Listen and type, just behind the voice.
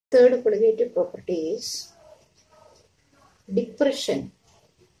Third qualitative property is depression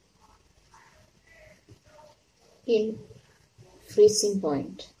in freezing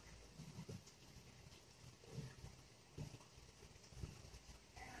point.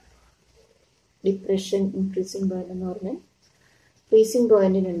 Depression in freezing point എന്ന് പറഞ്ഞാൽ freezing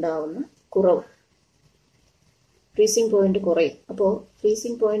പോയിന്റിന് ഉണ്ടാവുന്ന കുറവ്. ഫ്രീസിംഗ് പോയിന്റ് കുറയും. അപ്പോൾ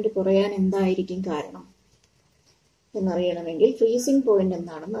ഫ്രീസിംഗ് പോയിന്റ് കുറയാൻ എന്തായിരിക്കും കാരണം എന്നറിയണമെങ്കിൽ ഫ്രീസിംഗ് പോയിന്റ്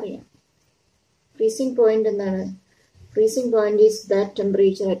എന്താണെന്ന് അറിയണം. ഫ്രീസിംഗ് പോയിന്റ് എന്താണ്? Freezing point is that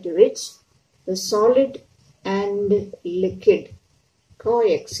temperature at which the solid and liquid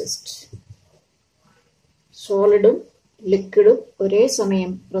coexist. സോളിഡും ലിക്വിഡും ഒരേ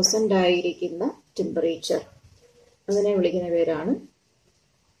സമയം പ്രസന്റ് ആയിരിക്കുന്ന ടെമ്പറേച്ചർ, അതിനെ വിളിക്കുന്ന പേരാണ്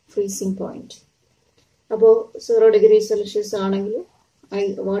ഫ്രീസിംഗ് പോയിന്റ്. അപ്പോൾ 0 ഡിഗ്രി സെൽഷ്യസ് ആണെങ്കിൽ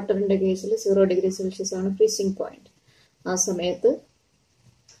വാട്ടറിന്റെ കേസിൽ 0 ഡിഗ്രി സെൽഷ്യസ് ആണ് ഫ്രീസിംഗ് പോയിന്റ്. ആ സമയത്ത്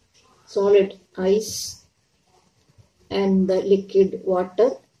solid ice and the liquid water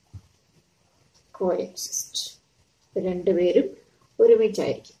coexist. രണ്ടുപേരും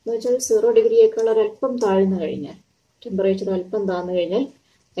ഒരുമിച്ചായിരിക്കും. എന്ന് വെച്ചാൽ 0 ഡിഗ്രിയേക്കാൾ ഒരല്പം താഴ്ന്നു കഴിഞ്ഞാൽ, ടെമ്പറേച്ചർ അല്പം താഴ്ന്നു കഴിഞ്ഞാൽ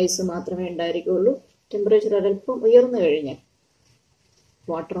ഐസ് മാത്രമേ ഉണ്ടായിരിക്കുള്ളൂ. ടെമ്പറേച്ചർ ഒരല്പം ഉയർന്നു കഴിഞ്ഞാൽ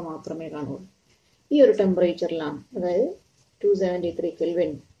വാട്ടർ മാത്രമേ കാണുള്ളൂ. ഈ ഒരു ടെമ്പറേച്ചറിലാണ്, അതായത് 273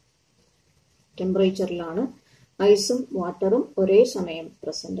 കെൽവിൻ ടെമ്പറേച്ചറിലാണ് ഐസും വാട്ടറും ഒരേ സമയം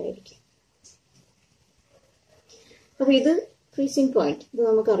പ്രസന്റ് ആയിരിക്കും. അപ്പൊ ഇത് ഫ്രീസിംഗ് പോയിന്റ്. ഇത്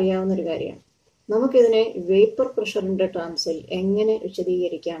നമുക്ക് അറിയാവുന്ന ഒരു കാര്യമാണ്. നമുക്കിതിനെ വേപ്പർ പ്രഷറിന്റെ ടേംസിൽ എങ്ങനെ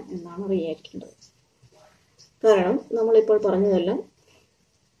വിശദീകരിക്കാം എന്നാണ് അറിയാതിരിക്കേണ്ടത്. കാരണം നമ്മളിപ്പോൾ പറഞ്ഞതെല്ലാം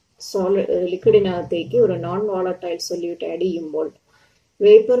ലിക്വിഡിനകത്തേക്ക് ഒരു നോൺ വോളറ്റൈൽ സൊല്യൂട്ട് ആഡ് ചെയ്യുമ്പോൾ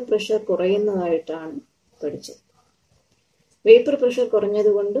വേപ്പർ പ്രഷർ കുറയുന്നതായിട്ടാണ് പഠിച്ചത്. വേപ്പർ പ്രഷർ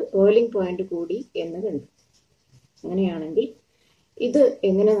കുറഞ്ഞതുകൊണ്ട് ബോയിലിംഗ് പോയിന്റ് കൂടി എന്ന് കണ്ടു. അങ്ങനെയാണെങ്കിൽ ഇത്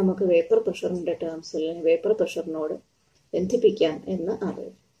എങ്ങനെ നമുക്ക് വേപ്പർ പ്രഷറിന്റെ ടേംസ് അല്ലെങ്കിൽ വേപ്പർ പ്രഷറിനോട് ബന്ധിപ്പിക്കാം എന്ന്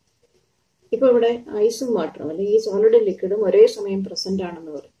അറിയാം. ഇപ്പൊ ഇവിടെ ഐസും വാട്ടറും അല്ലെങ്കിൽ ഈ സോളിഡും ലിക്വിഡും ഒരേ സമയം പ്രസന്റ്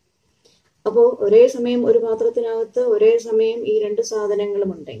ആണെന്ന് പറയും. അപ്പോൾ ഒരേ സമയം ഒരു പാത്രത്തിനകത്ത് ഒരേ സമയം ഈ രണ്ട് സാധനങ്ങളും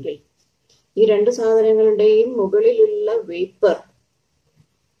ഉണ്ടെങ്കിൽ ഈ രണ്ട് സാധനങ്ങളുടെയും മുകളിലുള്ള വേപ്പർ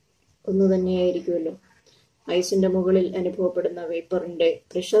ഒന്ന് തന്നെയായിരിക്കുമല്ലോ. ഐസിന്റെ മുകളിൽ അനുഭവപ്പെടുന്ന വേപ്പറിന്റെ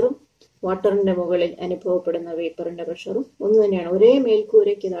പ്രഷറും വാട്ടറിന്റെ മുകളിൽ അനുഭവപ്പെടുന്ന വേപ്പറിന്റെ പ്രഷറും ഒന്ന് തന്നെയാണ്. ഒരേ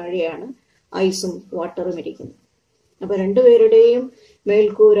മേൽക്കൂരയ്ക്ക് താഴെയാണ് ഐസും വാട്ടറും ഇരിക്കുന്നത്. അപ്പൊ രണ്ടുപേരുടെയും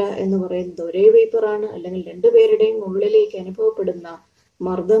മേൽക്കൂര എന്ന് പറയുന്നത് ഒരേ വേപ്പറാണ്, അല്ലെങ്കിൽ രണ്ടുപേരുടെയും മുകളിലേക്ക് അനുഭവപ്പെടുന്ന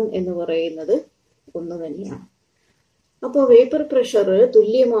മർദ്ദം എന്ന് പറയുന്നത് ഒന്ന് തന്നെയാണ്. അപ്പോൾ വേപ്പർ പ്രഷർ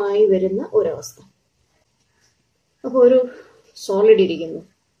തുല്യമായി വരുന്ന ഒരവസ്ഥ. അപ്പോൾ ഒരു സോളിഡ് ഇരിക്കുന്നു,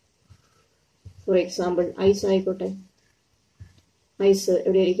 ഫോർ എക്സാമ്പിൾ ഐസ് ആയിക്കോട്ടെ. ഐസ്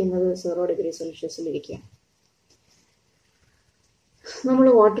എവിടെ ഇരിക്കുന്നത്? 0 ഡിഗ്രി സെൽഷ്യസിൽ ഇരിക്കുകയാണ്. നമ്മൾ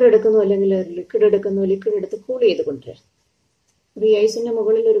വാട്ടർ എടുക്കുന്നു അല്ലെങ്കിൽ ലിക്വിഡ് എടുക്കുന്നു. ലിക്വിഡ് എടുത്ത് കൂൾ ചെയ്ത് കൊണ്ടുവരാം. അപ്പോൾ ഈ ഐസിന്റെ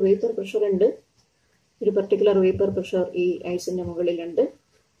മുകളിൽ ഒരു വേപ്പർ പ്രഷർ ഉണ്ട്, ഒരു പർട്ടിക്കുലർ വേപ്പർ പ്രഷർ ഈ ഐസിന്റെ മുകളിലുണ്ട്.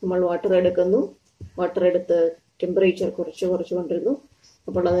 നമ്മൾ വാട്ടർ എടുക്കുന്നു, വാട്ടർ എടുത്ത് ടെമ്പറേച്ചർ കുറച്ച് കൊണ്ടിരുന്നു.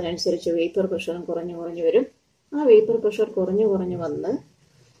 അപ്പോൾ അതിനനുസരിച്ച് വേപ്പർ പ്രഷറും കുറഞ്ഞു വരും. ആ വേപ്പർ പ്രഷർ കുറഞ്ഞു വന്ന്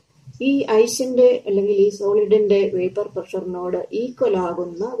ഈ ഐസിന്റെ അല്ലെങ്കിൽ ഈ സോളിഡിന്റെ വേപ്പർ പ്രഷറിനോട് ഈക്വൽ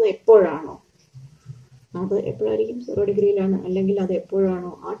ആകുന്നത് എപ്പോഴാണോ, അത് എപ്പോഴായിരിക്കും? 0 ഡിഗ്രിയിലാണ്. അല്ലെങ്കിൽ അത്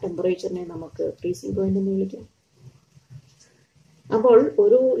എപ്പോഴാണോ ആ ടെമ്പറേച്ചറിനെ നമുക്ക് ഫ്രീസിംഗ് പോയിന്റ് എന്ന് വിളിക്കാം. അപ്പോൾ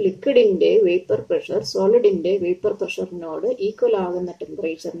ഒരു ലിക്വിഡിന്റെ വേപ്പർ പ്രഷർ സോളിഡിന്റെ വേപ്പർ പ്രഷറിനോട് ഈക്വൽ ആകുന്ന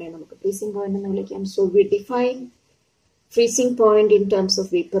ടെമ്പറേച്ചറിനെ നമുക്ക് ഫ്രീസിംഗ് പോയിന്റ് എന്ന് വിളിക്കാം. So we define freezing point in terms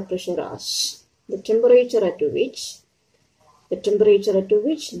of vapour pressure as the temperature at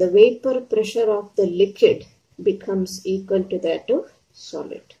which the vapor pressure of the liquid becomes equal to that of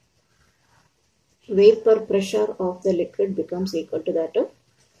solid. Vapor pressure of the liquid becomes equal to that of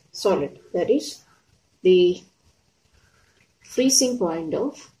solid. That is the freezing point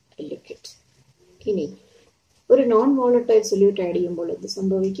of a liquid. ഇനി ഒരു non volatile solute add ചെയ്യുമ്പോൾ എന്ത്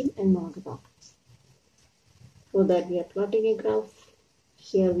സംഭവിക്കും എന്ന് നമുക്ക് നോക്കാം. For that we are plotting a graph.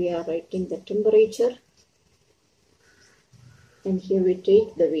 Here we are writing the temperature and here we take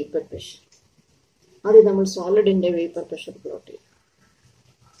the vapor pressure. ആദ്യം നമ്മൾ സോളിഡിന്റെ വേപ്പർ പ്രഷർ പ്ലോട്ട് ചെയ്യും.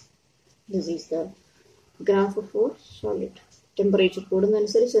 This is the graph for solid. Temperature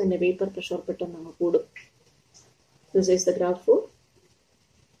കൂടുന്നതനുസരിച്ച് അതിന്റെ വേപ്പർ പ്രഷർ പെട്ടെന്ന് അങ്ങ് കൂടും. This is the graph for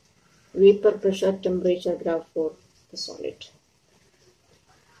vapor pressure temperature graph for the solid.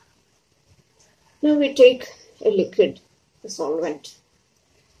 Now we take a liquid, a solvent,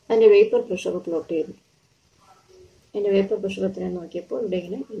 and a vapor pressure plot ചെയ്തു. അതിന്റെ vapour pressure എത്രയാണെന്ന് നോക്കിയപ്പോൾ ഇവിടെ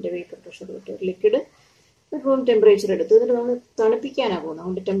ഇങ്ങനെ ഇതിന്റെ വേപ്പർ പ്രഷർ കിട്ടും. ലിക്വിഡ് റൂം ടെമ്പറേച്ചർ എടുത്തു. എന്നിട്ട് നമ്മൾ തണുപ്പിക്കാനാണ് പോകുന്നത്.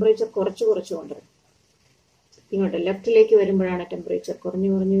 അതുകൊണ്ട് ടെമ്പറേച്ചർ കുറച്ച് കൊണ്ടുവരും. ഇങ്ങോട്ട് ലെഫ്റ്റിലേക്ക് വരുമ്പോഴാണ് ടെമ്പറേച്ചർ കുറഞ്ഞു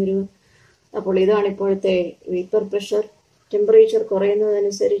വരിക. അപ്പോൾ ഇതാണ് ഇപ്പോഴത്തെ vapour pressure. Temperature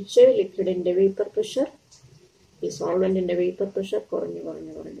കുറയുന്നതനുസരിച്ച് ലിക്വിഡിന്റെ vapour pressure, ഈ സോൾവെന്റിന്റെ വേപ്പർ പ്രഷർ കുറഞ്ഞു.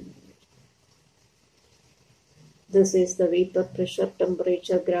 This is the vapor pressure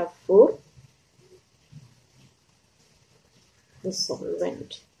temperature graph for the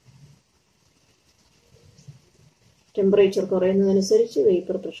solvent. Temperature കുറയുന്നതനുസരിച്ച്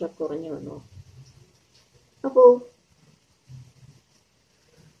vapour pressure കുറഞ്ഞു വന്നു. അപ്പോൾ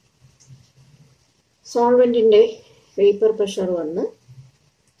സോൾവെന്റിന്റെ വേപ്പർ പ്രഷർ വന്ന്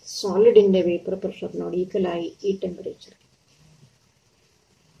സോളിഡിന്റെ വേപ്പർ പ്രഷറിനോട് ഈക്വലായി ഈ ടെമ്പറേച്ചർ.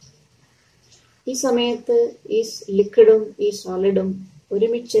 ഈ സമയത്ത് ഈ ലിക്വിഡും ഈ സോളിഡും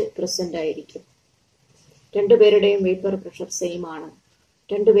ഒരുമിച്ച് പ്രസന്റ് ആയിരിക്കും. രണ്ടുപേരുടെയും വേപ്പർ പ്രഷർ സെയിം ആണ്.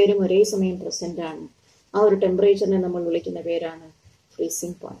 രണ്ടുപേരും ഒരേ സമയം പ്രസന്റ് ആണ്. ആ ഒരു ടെമ്പറേച്ചറിനെ നമ്മൾ വിളിക്കുന്ന പേരാണ്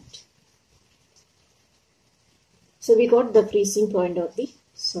freezing point. So we got the freezing point of the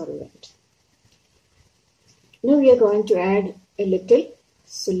solvent. Now we are going to add a little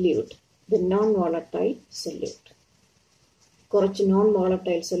solute, the non-volatile solute. കുറച്ച് നോൺ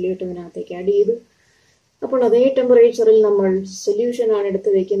വോളറ്റൈൽ സൊല്യൂട്ട് ഇതിനകത്തേക്ക് ആഡ് ചെയ്തു. അപ്പോൾ അതേ ടെമ്പറേച്ചറിൽ നമ്മൾ സൊല്യൂഷൻ ആണ് എടുത്ത്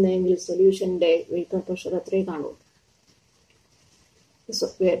വെക്കുന്നതെങ്കിൽ സൊല്യൂഷന്റെ വേപ്പർ പ്രഷർ അത്രേ കാണൂ.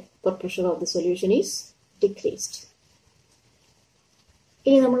 Vapor pressure of the solution is decreased.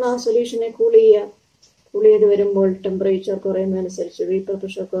 ഇനി നമ്മൾ ആ സൊല്യൂഷനെ കൂൾ ചെയ്ത് വരുമ്പോൾ ടെമ്പറേച്ചർ കുറയുന്നതനുസരിച്ച് വേപ്പർ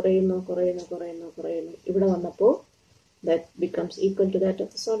പ്രഷർ കുറയുന്നു. ഇവിടെ വന്നപ്പോൾ that becomes equal to that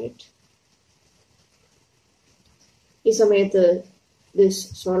of the solid. ഈ സമയത്ത്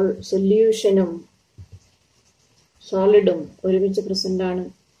സൊല്യൂഷനും സോളിഡും ഒരുമിച്ച് പ്രസന്റ് ആണ്.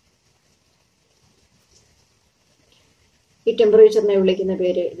 ഈ ടെമ്പറേച്ചറിനെ വിളിക്കുന്ന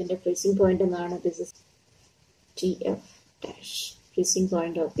പേര്, ഇതിന്റെ ഫ്രീസിംഗ് പോയിന്റ് എന്നാണ്. This is TF dash, freezing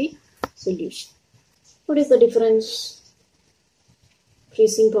point of the solution. What is the difference?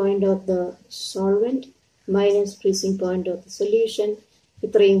 Freezing point of the solvent minus freezing point of the solution.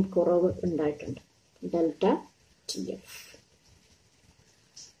 ഇത്രയും കുറവ് ഉണ്ടായിട്ടുണ്ട്. ഡെൽറ്റ TF,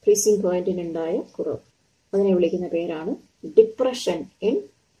 ഫ്രീസിംഗ് പോയിന്റിനുണ്ടായ കുറവ്. അതിനെ വിളിക്കുന്ന പേരാണ് ഡിപ്രഷൻ ഇൻ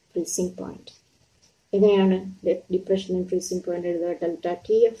ഫ്രീസിംഗ് പോയിന്റ്. എങ്ങനെയാണ് depression in freezing point എഴുതുക? Delta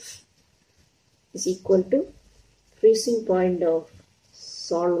TF is equal to freezing point of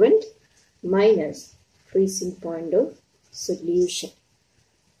solvent minus freezing point of solution.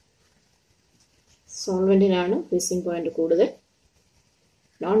 സോൾവെന്റിനാണ് freezing point കൂടുതൽ.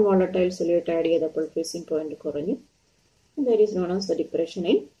 നോൺ വോളറ്റൈൽ സൊല്യൂട്ട് ആഡ് ചെയ്തപ്പോൾ freezing point കുറഞ്ഞു. That is known as the depression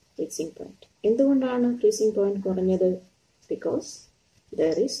in freezing point. എന്തുകൊണ്ടാണ് freezing point കുറഞ്ഞത്? Because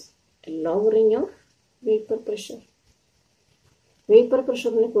there is A lowering of vapour pressure. Vapour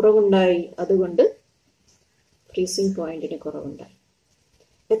പ്രഷറിന് കുറവുണ്ടായി, അതുകൊണ്ട് freezing പോയിന്റിന് കുറവുണ്ടായി.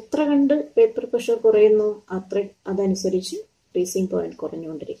 എത്ര കണ്ട് vapour pressure കുറയുന്നു അതനുസരിച്ച് freezing point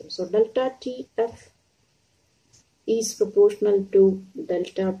കുറഞ്ഞുകൊണ്ടിരിക്കും. So delta TF is proportional to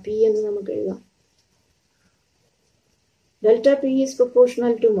delta P എന്ന് നമുക്ക് എഴുതാം. Delta P is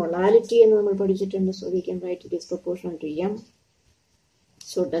proportional to molality എന്ന് നമ്മൾ പഠിച്ചിട്ടുണ്ട്. So we can write it is proportional to M.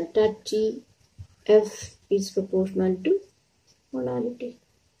 So delta TF is proportional to molality.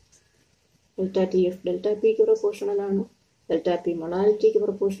 Delta TF delta Pക്ക് proportional ആണ്. Delta P മൊളാലിറ്റിക്ക്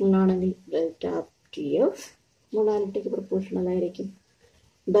proportional ആണെങ്കിൽ delta TF മൊളാലിറ്റിക്ക് proportional ആയിരിക്കും.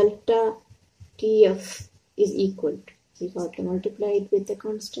 Delta TF is equal to, we have to multiply it with the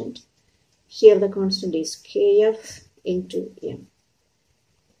constant. Here the constant is Kf into M.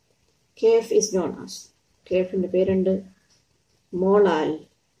 Kf is known as, Kf in the parent molal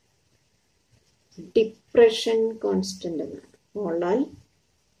depression constant. Molal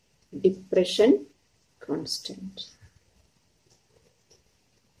depression constant.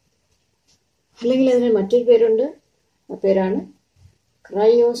 അല്ലെങ്കിൽ അതിന് മറ്റൊരു പേരുണ്ട്. ആ പേരാണ്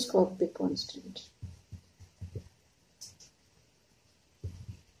cryoscopic constant.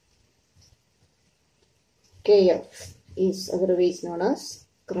 Kf is otherwise known as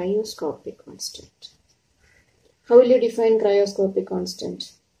cryoscopic constant. How will you define cryoscopic constant?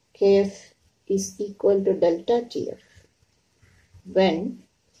 Kf is equal to delta TF when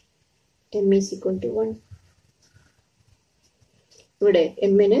M is equal to 1. ഇവിടെ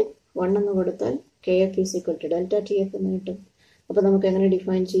എമ്മിന് 1 എന്ന് കൊടുത്താൽ Kf is equal to delta TF എന്ന് കിട്ടും. അപ്പോൾ നമുക്ക് എങ്ങനെ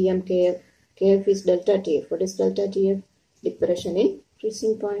define ചെയ്യാം? Kf is delta TF. What is delta TF? Depression in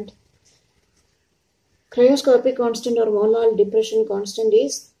freezing point. Cryoscopic constant or molar depression constant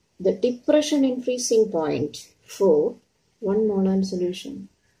is the depression in freezing point for 1 molar solution.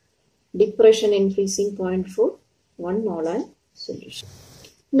 Depression in freezing point for 1 molar solution.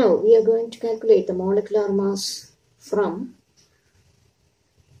 Now we are going to calculate the molecular mass from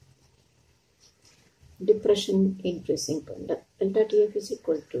depression in freezing point. Delta TF is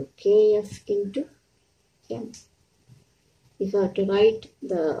equal to KF into M. If I have to write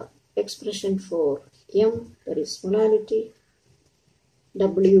the expression for M, that is molality,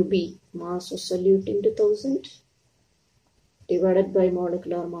 WB, mass of solute into 1000, divided by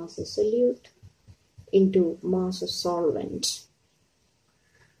molecular mass of solute into mass of solvent.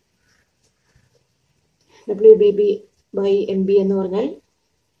 WBB by MB എന്ന് പറഞ്ഞാൽ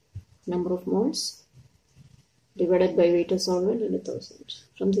number of moles divided by weight of solvent into 1000.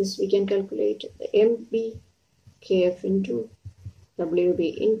 From this we can calculate the MB KF into WB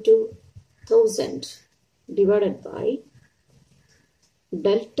into 1000 divided by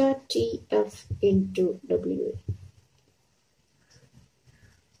delta TF into WA.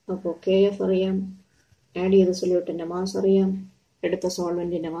 അപ്പോൾ KF അറിയാം, add ചെയ്ത സൊല്യൂട്ടിൻ്റെ mass അറിയാം, എടുത്ത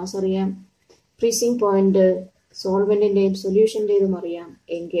സോൾവെൻറ്റിൻ്റെ mass അറിയാം, freezing point സോൾവെൻറ്റിൻ്റെയും സൊല്യൂഷൻ്റെതും അറിയാം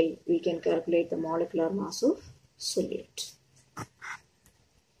എങ്കിൽ we can calculate the molecular mass of solute.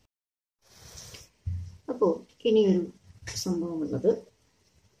 അപ്പോൾ ഇനിയൊരു സംഭവമുള്ളത്,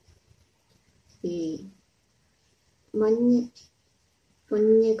 ഈ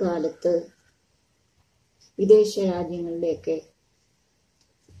മഞ്ഞുകാലത്ത് വിദേശ രാജ്യങ്ങളിലെയൊക്കെ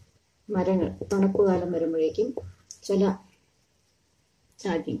മരങ്ങൾ തണുപ്പ് കാലം വരുമ്പോഴേക്കും ചില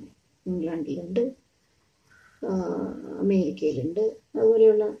രാജ്യങ്ങൾ, ഇംഗ്ലണ്ടിലുണ്ട്, അമേരിക്കയിലുണ്ട്,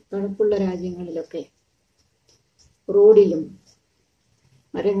 അതുപോലെയുള്ള തണുപ്പുള്ള രാജ്യങ്ങളിലൊക്കെ റോഡിലും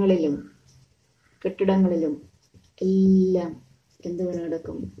മരങ്ങളിലും കെട്ടിടങ്ങളിലും എല്ലാം എന്ത് വീണ്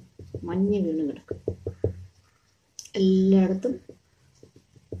കിടക്കും? മഞ്ഞ് വീണ് കിടക്കും. എല്ലായിടത്തും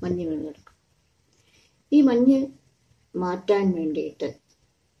മഞ്ഞ് വീണ് കിടക്കും. ഈ മഞ്ഞ് മാറ്റാൻ വേണ്ടിയിട്ട്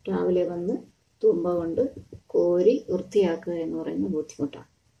രാവിലെ വന്ന് തുമ്പ കൊണ്ട് കോരി വൃത്തിയാക്കുക എന്ന് പറയുന്നത് ബുദ്ധിമുട്ടാണ്.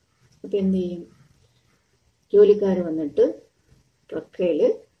 അപ്പം എന്ത് ചെയ്യും? ജോലിക്കാർ വന്നിട്ട് ട്രക്കയിൽ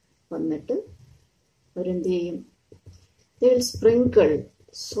വന്നിട്ട് അവരെന്ത് ചെയ്യും? They will sprinkle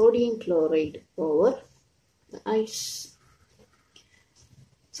sodium chloride over the ice.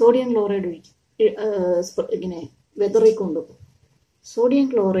 Sodium chloride ഇങ്ങനെ വെതറിക്കൊണ്ടുപോകും. സോഡിയം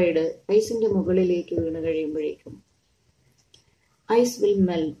ക്ലോറൈഡ് ഐസിൻ്റെ മുകളിലേക്ക് വീണ് കഴിയുമ്പോഴേക്കും ice will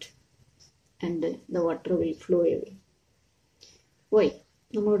melt and the water will flow away. Why?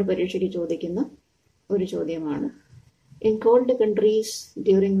 നമ്മളോട് പരീക്ഷയ്ക്ക് ചോദിക്കുന്ന ഒരു ചോദ്യമാണ്. In cold countries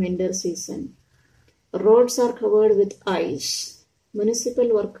during winter season, roads are covered with ice. Municipal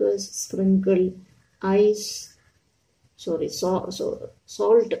workers sprinkle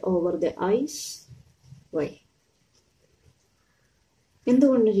salt over the ice. Why?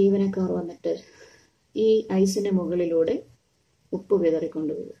 എന്തുകൊണ്ട് ജീവനക്കാർ വന്നിട്ട് ഈ ഐസിന് മുകളിലൂടെ ഉപ്പ്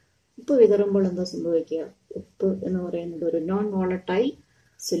വിതറിക്കൊണ്ടുപോകും? ഉപ്പ് വിതറുമ്പോൾ എന്താ സംഭവിക്കുക? ഉപ്പ് എന്ന് പറയുന്നത് ഒരു നോൺ വോളട്ടൈൽ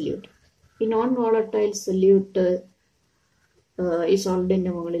സൊല്യൂട്ട്. ഈ നോൺ വോളട്ടൈൽ സൊല്യൂട്ട് ഈ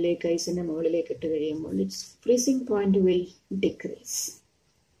സോൾട്ടിൻ്റെ മുകളിലേക്ക്, ഐസിൻ്റെ മുകളിലേക്ക് ഇട്ട് കഴിയുമ്പോൾ it's freezing point will decrease.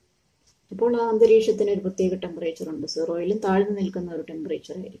 അപ്പോൾ ആ അന്തരീക്ഷത്തിന് ഒരു പ്രത്യേക ടെമ്പറേച്ചർ ഉണ്ട്, സീറോയിലും താഴ്ന്നു നിൽക്കുന്ന ഒരു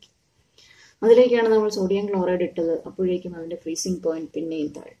ടെമ്പറേച്ചർ ആയിരിക്കും. അതിലേക്കാണ് നമ്മൾ സോഡിയം ക്ലോറൈഡ് ഇട്ടത്. അപ്പോഴേക്കും അതിൻ്റെ ഫ്രീസിംഗ് പോയിന്റ് പിന്നെയും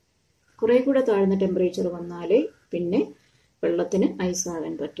താഴും. കുറേ കൂടെ താഴ്ന്ന ടെമ്പറേച്ചർ വന്നാലേ പിന്നെ വെള്ളത്തിന്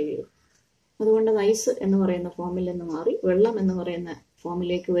ഐസാകാൻ പറ്റുകയുള്ളൂ. അതുകൊണ്ട് ഐസ് എന്ന് പറയുന്ന ഫോമിൽ നിന്ന് മാറി വെള്ളം എന്ന് പറയുന്ന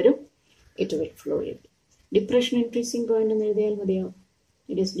ഫോമിലേക്ക് വരും. ഇറ്റ് വിൽ ഫ്ലോ ചെയ്യും. ഡിപ്രഷൻ ഇൻ ഫ്രീസിംഗ് പോയിന്റ് എന്ന് എഴുതിയാൽ മതിയാവും.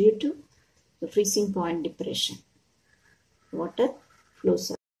 It is due to the freezing point depression. Water flows.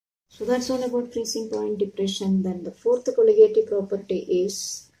 So that's all about freezing point depression. Then the fourth colligative property is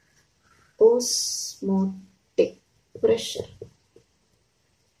osmotic pressure.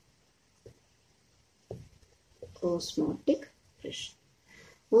 Osmotic pressure.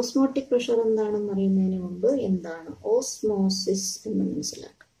 Osmotic pressure എന്താണെന്ന് അറിയുന്നതിന് മുമ്പ് എന്താണ് osmosis എന്ന്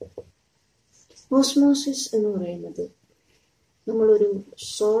മനസ്സിലാക്കാം. Osmosis എന്ന് പറയുന്നത് നമ്മളൊരു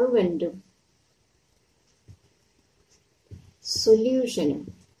സോൾവെന്റും സൊല്യൂഷനും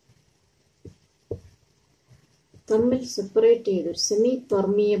തമ്മിൽ സെപ്പറേറ്റ് ചെയ്ത് ഒരു സെമി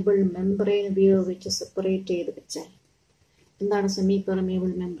പെർമിയബിൾ മെംബ്രെയിൻ ഉപയോഗിച്ച് സെപ്പറേറ്റ് ചെയ്ത് വെച്ചാൽ എന്താണ് semi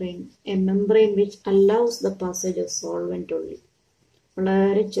permeable membrane? A membrane which allows the passage of solvent only.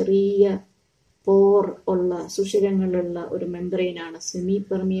 വളരെ ചെറിയ പോർ ഉള്ള സുഷിരങ്ങളുള്ള ഒരു മെംബ്രെയിനാണ് semi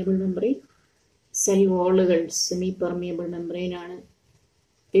permeable membrane. Cell വാളുകൾ semi permeable മെംബ്രെയിനാണ്.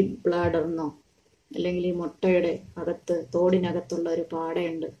 Pig ബ്ലാഡർന്നോ അല്ലെങ്കിൽ ഈ മുട്ടയുടെ അകത്ത് തോടിനകത്തുള്ള ഒരു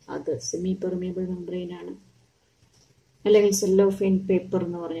പാടയുണ്ട്, അത് സെമി പെർമിയബിൾ മെംബ്രെയിനാണ്. അല്ലെങ്കിൽ സെല്ലോഫെയിൻ പേപ്പർ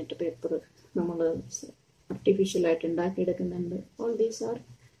എന്ന് പറഞ്ഞിട്ട് പേപ്പർ നമ്മൾ ആർട്ടിഫിഷ്യലായിട്ട് ഉണ്ടാക്കിയെടുക്കുന്നുണ്ട്. All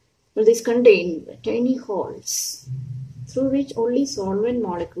these contain tiny holes through which only solvent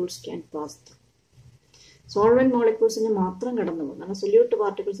molecules can pass through. Solvent മോളിക്യൂൾസിന് മാത്രം കടന്നു പോകും. കാരണം സൊല്യൂട്ട്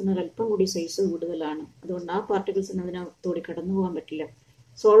പാർട്ടിക്കിൾസിന് ഒരല്പം കൂടി സൈസ് കൂടുതലാണ്. അതുകൊണ്ട് ആ പാർട്ടിക്കിൾസിന് അതിനകത്തോടി കടന്നു പോകാൻ പറ്റില്ല.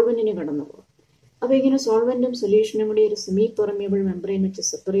 സോൾവെന്റിന് കടന്നു പോകാം. അപ്പോൾ ഇങ്ങനെ സോൾവെന്റും സൊല്യൂഷനും കൂടി ഒരു സെമി പെർമിയബിൾ മെംബ്രെയിൻ വെച്ച്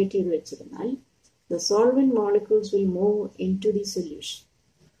സെപ്പറേറ്റ് ചെയ്ത് വെച്ചിരുന്നാൽ the solvent molecules will move into the solution.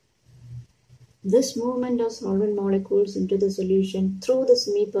 This movement of solvent molecules into the solution through the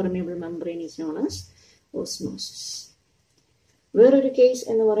semi-permeable membrane is known as osmosis. Whereas case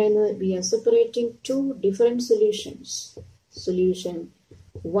in the we are separating two different solutions. Solution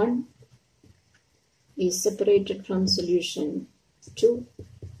 1 is separated from solution 2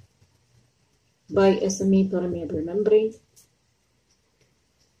 by a semi-permeable membrane.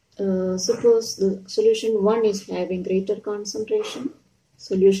 Suppose the solution 1 is having greater concentration.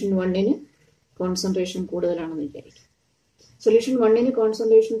 Solution 1 in concentration കൂടുതലാണെന്ന് വിചാരിക്കും. Solution 1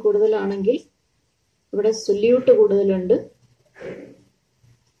 concentration കൂടുതലാണെങ്കിൽ ഇവിടെ solute കൂടുതലുണ്ട്.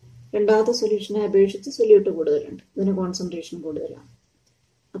 രണ്ടാമത്തെ സൊല്യൂഷനെ അപേക്ഷിച്ച് solute കൂടുതലുണ്ട്. ഇതിന് concentration കൂടുതലാണ്.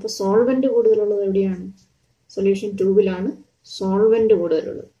 അപ്പോൾ സോൾവെന്റ് കൂടുതലുള്ളത് എവിടെയാണ്? സൊല്യൂഷൻ 2 സോൾവെന്റ്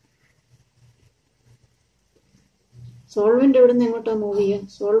കൂടുതലുള്ളത്. സോൾവെന്റ് എവിടെ നിന്ന് എങ്ങോട്ടാണ് മൂവ് ചെയ്യുക?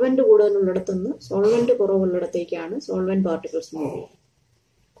 Solvent കൂടുതലുള്ളിടത്തുനിന്ന് solvent കുറവുള്ളിടത്തേക്കാണ് solvent particles move ചെയ്യുക.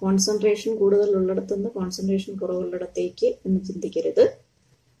 കോൺസെൻട്രേഷൻ കൂടുതലുള്ളിടത്തുനിന്ന് കോൺസെൻട്രേഷൻ കുറവുള്ളിടത്തേക്ക് എന്ന് ചിന്തിക്കരുത്.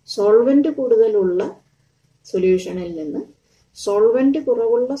 സോൾവെന്റ് കൂടുതലുള്ള സൊല്യൂഷനിൽ നിന്ന് സോൾവെന്റ്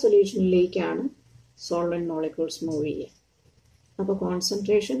കുറവുള്ള സൊല്യൂഷനിലേക്കാണ് സോൾവെന്റ് മോളിക്യൂൾസ് മൂവ് ചെയ്യുക. അപ്പോൾ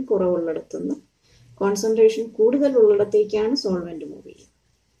കോൺസെൻട്രേഷൻ കുറവുള്ളിടത്തുനിന്ന് കോൺസെൻട്രേഷൻ കൂടുതലുള്ളിടത്തേക്കാണ് സോൾവെന്റ് മൂവ് ചെയ്യുക.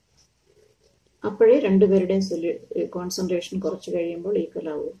 അപ്പോഴേ രണ്ടുപേരുടെയും കോൺസെൻട്രേഷൻ കുറച്ച് കഴിയുമ്പോൾ ഈക്വൽ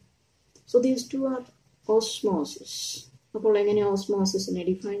ആവുക. So these two R osmosis. അപ്പോൾ എങ്ങനെ ഓസ്മോസിസിനെ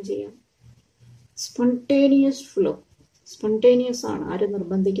ഡിഫൈൻ ചെയ്യാം? Spontaneous flow. സ്പോണ്ടേനിയസ് ആണ്, ആരും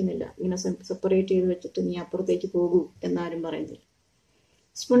നിർബന്ധിക്കുന്നില്ല. ഇങ്ങനെ സെപ്പറേറ്റ് ചെയ്ത് വെച്ചിട്ട് നീ അപ്പുറത്തേക്ക് പോകൂ എന്നാരും പറയുന്നില്ല.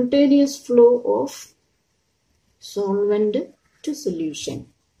 Spontaneous flow of solvent to solution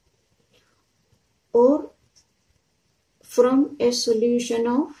or from A solution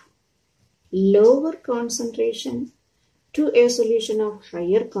of lower concentration to a solution of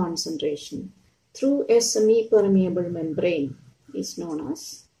higher concentration through a semi-permeable membrane is known as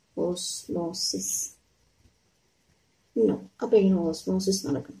osmosis. അപ്പോൾ ഇങ്ങനെ ഓസ്മോസിസ്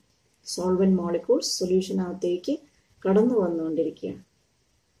നടക്കും. സോൾവെന്റ് മോളിക്യൂൾസ് സൊല്യൂഷനകത്തേക്ക് കടന്നു വന്നുകൊണ്ടിരിക്കുകയാണ്.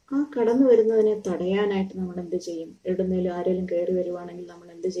 ആ കടന്നു വരുന്നതിനെ തടയാനായിട്ട് നമ്മൾ എന്ത് ചെയ്യും? എവിടുന്നേലും ആരെങ്കിലും കയറി വരുവാണെങ്കിൽ നമ്മൾ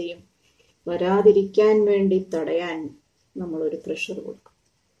എന്ത് ചെയ്യും? വരാതിരിക്കാൻ വേണ്ടി തടയാൻ നമ്മളൊരു പ്രഷർ കൊടുക്കും.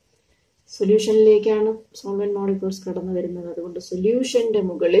 സൊല്യൂഷനിലേക്കാണ് സോൾവെന്റ് മോളിക്യൂൾസ് കടന്നു വരുന്നത്. അതുകൊണ്ട് സൊല്യൂഷന്റെ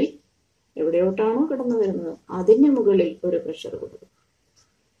മുകളിൽ എവിടെയോട്ടാണോ കടന്നു വരുന്നത് അതിന് മുകളിൽ ഒരു പ്രഷർ കൊടുക്കും.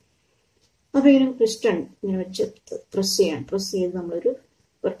 അപ്പൊ ഇങ്ങനെ പിസ്റ്റൺ ഇങ്ങനെ വെച്ച് പ്രസ് ചെയ്ത് നമ്മളൊരു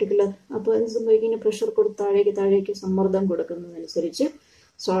പെർട്ടിക്കുലർ, അപ്പോൾ എന്ത് സംഭവിക്കുന്ന പ്രഷർ കൊടുത്ത് താഴേക്ക് സമ്മർദ്ദം കൊടുക്കുന്നതനുസരിച്ച്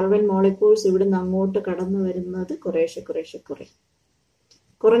സോൾവെന്റ് മോളിക്യൂൾസ് ഇവിടുന്ന് അങ്ങോട്ട് കടന്നു വരുന്നത് കുറേശ്ശെ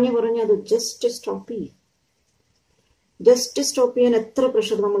കുറഞ്ഞ് അത് ജസ്റ്റ് സ്റ്റോപ്പ് ചെയ്യും. ജസ്റ്റ് സ്റ്റോപ്പ് ചെയ്യാൻ എത്ര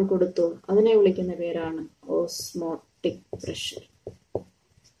പ്രഷർ നമ്മൾ കൊടുത്തു അതിനെ വിളിക്കുന്ന പേരാണ് osmotic pressure.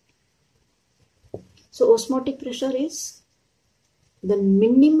 So osmotic pressure is the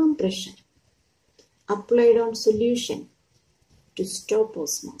minimum pressure applied on solution to stop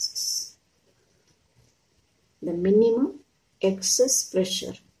osmosis. The minimum excess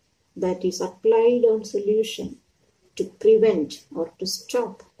pressure that is applied on solution to prevent or to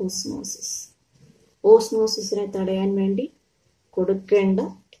stop osmosis. ഓസ്മോസിസിനെ തടയാൻ വേണ്ടി കൊടുക്കേണ്ട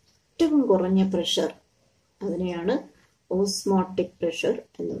ഏറ്റവും കുറഞ്ഞ പ്രഷർ, അതിനെയാണ് osmotic pressure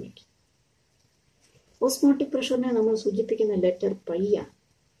എന്ന് വിളിക്കുക. Osmotic പ്രഷറിനെ നമ്മൾ സൂചിപ്പിക്കുന്ന ലെറ്റർ പൈ ആണ്.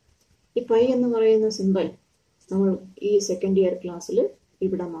 ഈ പൈ എന്ന് പറയുന്ന സിമ്പൽ നമ്മൾ ഈ സെക്കൻഡ് ഇയർ ക്ലാസ്സിൽ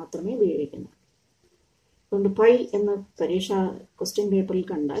ഇവിടെ മാത്രമേ ഉപയോഗിക്കുന്നു. അതുകൊണ്ട് പൈ എന്ന പരീക്ഷ ക്വസ്റ്റ്യൻ പേപ്പറിൽ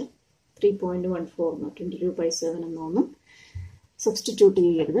കണ്ടാൽ 3.14 22/7 എന്നൊന്നും സബ്സ്റ്റിറ്റ്യൂട്ട്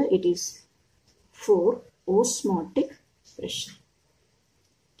ചെയ്യരുത്. It is for osmotic pressure.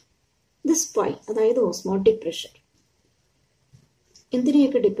 This pi, അതായത് ഓസ്മോട്ടിക് പ്രഷർ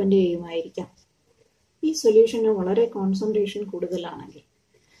എന്തിനെയൊക്കെ ഡിപ്പെൻഡ് ചെയ്യുമായിരിക്കാം? ഈ സൊല്യൂഷന് വളരെ കോൺസെൻട്രേഷൻ കൂടുതലാണെങ്കിൽ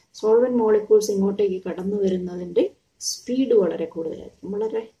സോൾവെന്റ് മോളിക്യൂൾസ് ഇങ്ങോട്ടേക്ക് കടന്നു വരുന്നതിൻ്റെ സ്പീഡ് വളരെ കൂടുതലായിരിക്കും.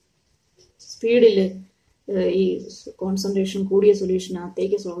 വളരെ സ്പീഡിൽ ഈ കോൺസെൻട്രേഷൻ കൂടിയ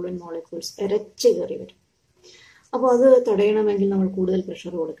സൊല്യൂഷനകത്തേക്ക് സോൾവെന്റ് മോളിക്യൂൾസ് ഇരച്ച് കയറി വരും. അപ്പോൾ അത് തടയണമെങ്കിൽ നമ്മൾ കൂടുതൽ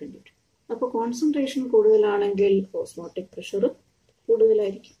പ്രഷർ കൊടുക്കേണ്ടി വരും. അപ്പോൾ കോൺസെൻട്രേഷൻ കൂടുതലാണെങ്കിൽ ഓസ്മോട്ടിക് പ്രഷർ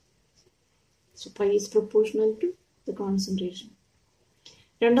കൂടുതലായിരിക്കും. So pi is proportional to the concentration.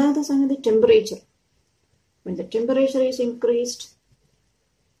 രണ്ടാമത്തെ സംഗതി temperature. When the temperature is increased,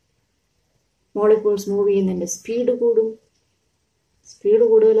 molecules move ചെയ്യുന്നതിൻ്റെ സ്പീഡ് കൂടും. സ്പീഡ്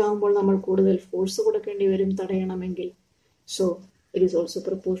കൂടുതലാകുമ്പോൾ നമ്മൾ കൂടുതൽ ഫോഴ്സ് കൊടുക്കേണ്ടി വരും തടയണമെങ്കിൽ. So it is also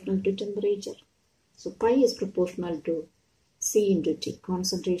proportional to temperature. So pi is proportional to C into T,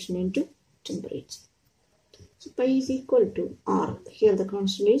 concentration into temperature. So pi is equal to R. Here the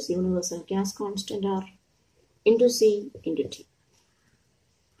constant is universal gas constant R into C into T.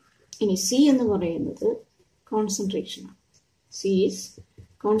 ഇനി C എന്ന് പറയുന്നത് concentration ആണ്. C is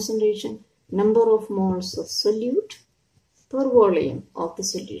concentration, number of moles of solute per volume of the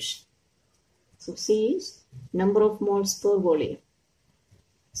solution. So C is number of moles per volume.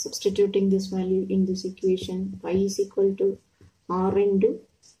 Substituting this value in this equation, pi is equal to R into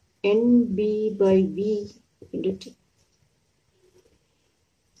NB by V into T.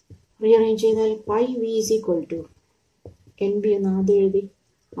 Rearrange ചെയ്താൽ pi V is equal to NB എന്ന് ആദ്യം എഴുതി,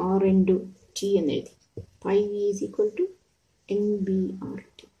 R into T എന്ന് എഴുതി. Pi V is equal to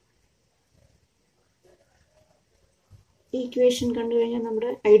NBRT. ഈ equation കണ്ടു കഴിഞ്ഞാൽ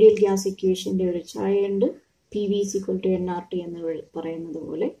നമ്മുടെ ഐഡിയൽ ഗ്യാസ് ഇക്വേഷൻ്റെ ഒരു ചായ ഉണ്ട്. P V is equal to NRT എന്ന് പറയുന്നത്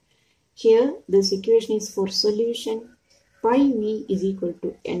പോലെ here this equation is for solution pi V is equal to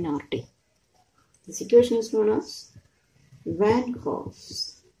NRT. This equation is known as Van Hoff's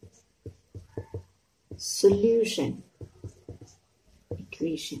solution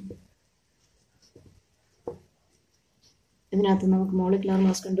equation. ഇതിനകത്ത് നമുക്ക് മോളിക്കുലർ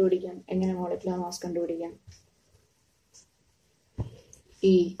മാസ് കണ്ടുപിടിക്കാം. എങ്ങനെ മോളിക്കുലർ മാസ് കണ്ടുപിടിക്കാം?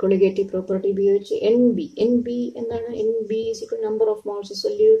 ഈ colligative property ഉപയോഗിച്ച് എൻ ബി എന്താണ്? N B is equal number of moles of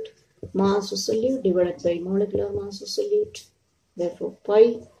solute, mass of solute divided by molecular mass of solute. Therefore pi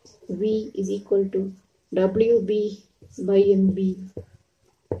V is equal to WB by MB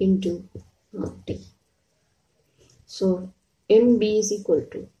into RT. So MB is equal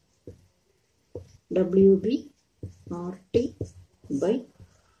to WB RT by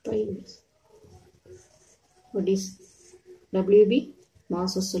pi V. What is WB?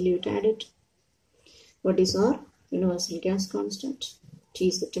 Mass of solute added. What is R? Universal gas constant. T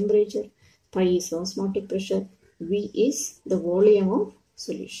is the temperature. Pi is the osmotic pressure. V is the volume of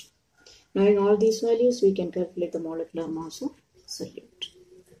solution. Knowing all these values, we can calculate the molecular mass of solute.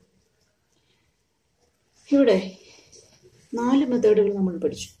 ഇവിടെ 4 മെത്തേഡുകൾ നമ്മൾ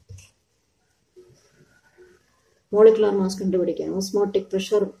പഠിച്ചു. Molecular mass കണ്ടുപിടിക്കാൻ osmotic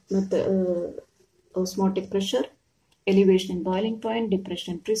pressure, elevation and boiling point,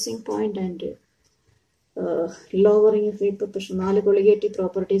 depression and freezing point, and lowering of vapor pressure. 4 colligative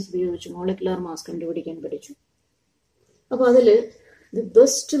properties ഉപയോഗിച്ച് molecular mass കണ്ടുപിടിക്കാൻ പഠിച്ചു. അപ്പോൾ അതിൽ the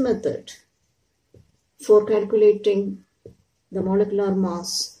best method for calculating the molecular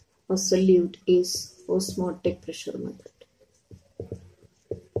mass of solute is osmotic pressure method.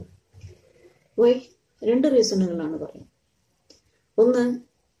 Why? 2 റീസണുകളാണ് പറയുന്നത്. ഒന്ന്,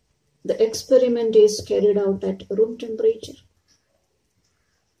 the experiment is carried out at room temperature.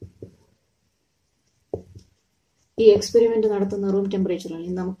 ഈ experiment നടത്തുന്ന room ടെമ്പറേച്ചറിൽ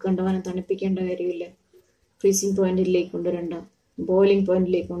നമുക്ക് കണ്ടവാനം തണുപ്പിക്കേണ്ട കാര്യമില്ല. ഫ്രീസിംഗ് പോയിന്റിലേക്ക് കൊണ്ടുവരണ്ട, ബോയിലിംഗ്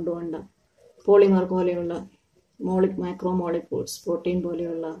പോയിന്റിലേക്ക് കൊണ്ടുപോകണ്ട. പോളിമർ പോലെയുള്ള മാക്രോ മോളിക്യൂൾസ്, പ്രോട്ടീൻ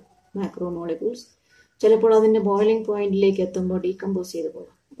പോലെയുള്ള മാക്രോ മോളിക്യൂൾസ് ചിലപ്പോൾ അതിൻ്റെ ബോയിലിംഗ് പോയിന്റിലേക്ക് എത്തുമ്പോൾ ഡീകമ്പോസ് ചെയ്ത്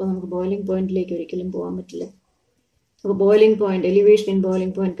പോകാം. അപ്പോൾ നമുക്ക് ബോയിലിംഗ് പോയിന്റിലേക്ക് ഒരിക്കലും പോകാൻ പറ്റില്ല. അപ്പോൾ boiling point, elevation in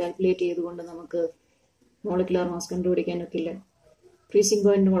boiling point calculate ചെയ്തുകൊണ്ട് നമുക്ക് മോളിക്കുലർ മാസ് കണ്ടുപിടിക്കാൻ ഒക്കില്ല. ഫ്രീസിംഗ്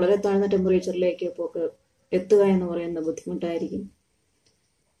പോയിന്റ് വളരെ താഴ്ന്ന ടെമ്പറേച്ചറിലേക്ക് പോക്ക് എത്തുക എന്ന് പറയുന്നത് ബുദ്ധിമുട്ടായിരിക്കും.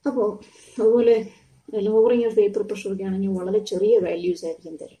 അപ്പോൾ അതുപോലെ ലോവറിങ് ഓഫ് വേപ്പർ പ്രഷറൊക്കെ ആണെങ്കിൽ വളരെ ചെറിയ വാല്യൂസ്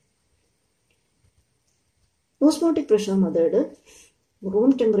ആയിരിക്കും തരും. ഓസ്മോട്ടിക് പ്രഷർ മെത്തേഡ്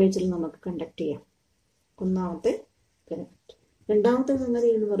റൂം ടെമ്പറേച്ചറിൽ നമുക്ക് കണ്ടക്ട് ചെയ്യാം. ഒന്നാമത്തെ ബെനിഫിറ്റ്. രണ്ടാമത്തെ സംഗതി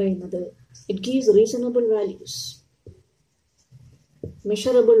എന്ന് പറയുന്നത് it gives reasonable values,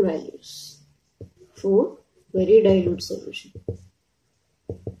 measurable values for very dilute solution.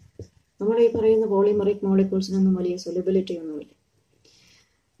 നമ്മുടെ ഈ പറയുന്ന പോളിമറിക് മോളിക്യൂൾസിനൊന്നും വലിയ സൊല്യൂബിലിറ്റി ഒന്നുമില്ല.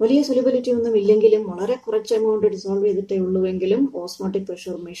 വലിയ സൊല്യൂബിലിറ്റി ഒന്നും ഇല്ലെങ്കിലും വളരെ കുറച്ച് എമൗണ്ട് ഡിസോൾവ് ചെയ്തിട്ടേ ഉള്ളുവെങ്കിലും ഓസ്മോട്ടിക്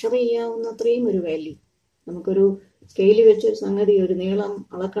പ്രഷർ മെഷർ ചെയ്യാവുന്ന അത്രയും ഒരു വാല്യൂ. നമുക്കൊരു സ്കെയിൽ വെച്ച് ഒരു സംഗതി, ഒരു നീളം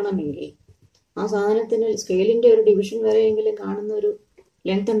അളക്കണമെങ്കിൽ ആ സാധനത്തിന് സ്കെയിലിന്റെ ഒരു ഡിവിഷൻ വരെയെങ്കിലും കാണുന്ന ഒരു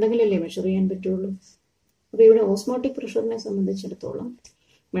ലെങ്ത് ഉണ്ടെങ്കിലല്ലേ മെഷർ ചെയ്യാൻ പറ്റുള്ളൂ. അപ്പോൾ ഇവിടെ ഓസ്മോട്ടിക് പ്രഷറിനെ സംബന്ധിച്ചിടത്തോളം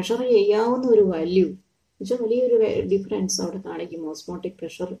മെഷർ ചെയ്യാവുന്ന ഒരു വാല്യൂ എന്നുവെച്ചാൽ വലിയൊരു ഡിഫറൻസ് അവിടെ കാണിക്കും. ഓസ്മോട്ടിക്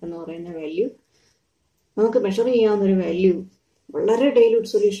പ്രഷർ എന്ന് പറയുന്ന വാല്യൂ നമുക്ക് മെഷർ ചെയ്യാവുന്ന ഒരു വാല്യൂ വളരെ ഡൈല്യൂട്ട്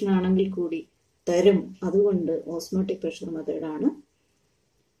സൊല്യൂഷൻ ആണെങ്കിൽ കൂടി തരും. അതുകൊണ്ട് ഓസ്മോട്ടിക് പ്രഷർ മെത്തേഡാണ്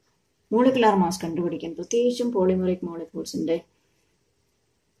മോളിക്കുലർ മാസ് കണ്ടുപിടിക്കാൻ, പ്രത്യേകിച്ചും പോളിമറിക് മോളിക്യൂൾസിന്റെ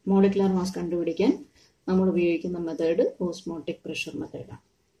മോളിക്കുലർ മാസ് കണ്ടുപിടിക്കാൻ നമ്മൾ ഉപയോഗിക്കുന്ന മെത്തേഡ് ഓസ്മോട്ടിക് പ്രഷർ മെത്തേഡാണ്.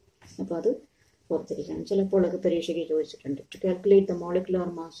 അപ്പോൾ അത് ഓർത്തിരിക്കണം. ചിലപ്പോഴൊക്കെ പരീക്ഷയ്ക്ക് ചോദിച്ചിട്ടുണ്ട്, to calculate the molecular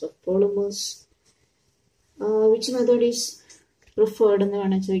mass of polymers which method is preferred എന്ന്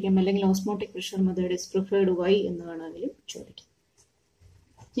വേണം ചോദിക്കാം, അല്ലെങ്കിൽ osmotic pressure method is preferred Y എന്ന് വേണമെങ്കിലും ചോദിക്കാം.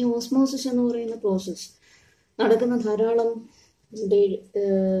 ഈ ഓസ്മോസിസ് എന്ന് പറയുന്ന പ്രോസസ് നടക്കുന്ന ധാരാളം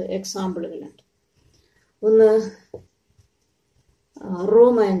എക്സാമ്പിളുകളുണ്ട്. ഒന്ന് റോ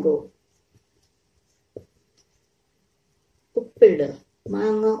മാംഗോ, ഉപ്പിലിടുക.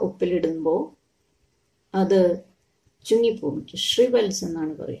 മാങ്ങ ഉപ്പിലിടുമ്പോൾ അത് ചുങ്ങിപ്പോകും. ഷ്രിവൽസ്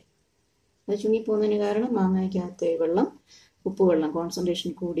എന്നാണ് പറയുക. അത് ചുങ്ങിപ്പോകുന്നതിന് കാരണം മാങ്ങയ്ക്കകത്തെ വെള്ളം, ഉപ്പുവെള്ളം,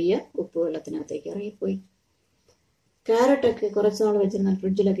 കോൺസെൻട്രേഷൻ കൂടിയ ഉപ്പുവെള്ളത്തിനകത്തേക്ക് ഇറങ്ങിപ്പോയി. ക്യാരറ്റൊക്കെ കുറച്ച് നാൾ വെച്ചിരുന്നാൽ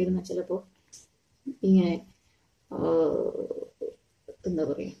ഫ്രിഡ്ജിലൊക്കെ ഇരുന്നാൽ ചിലപ്പോൾ ഇങ്ങനെ എന്താ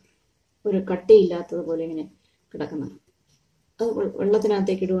പറയുക, ഒരു കട്ടിയില്ലാത്തതുപോലെ ഇങ്ങനെ കിടക്കുന്നത്. അത്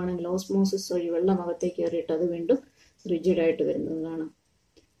വെള്ളത്തിനകത്തേക്ക് ഇടുവാണെങ്കിൽ ഓസ്മോസിസ് വഴി വെള്ളം അകത്തേക്ക് കയറിയിട്ട് അത് വീണ്ടും റിജിഡായിട്ട് വരുന്നതാണ്.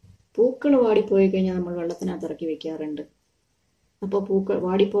 പൂക്കൾ വാടിപ്പോയി കഴിഞ്ഞാൽ നമ്മൾ വെള്ളത്തിനകത്ത് ഇറക്കി വെക്കാറുണ്ട്. അപ്പോൾ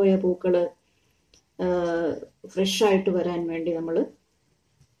വാടിപ്പോയ പൂക്കൾ ഫ്രഷായിട്ട് വരാൻ വേണ്ടി നമ്മൾ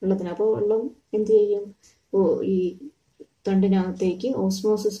അപ്പോൾ വെള്ളം എന്ത് ചെയ്യും, ഈ തണ്ടിനകത്തേക്ക്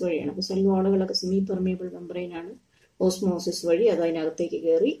ഓസ്മോസിസ് വഴിയാണ്. അപ്പോൾ സെൽ വാളുകളൊക്കെ സെമി പെർമിയബിൾ മെംബ്രെയിനാണ്. ഓസ്മോസിസ് വഴി അത് അതിനകത്തേക്ക്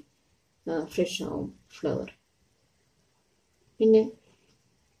കയറി ഫ്രഷ് ആവും ഫ്ലവർ. പിന്നെ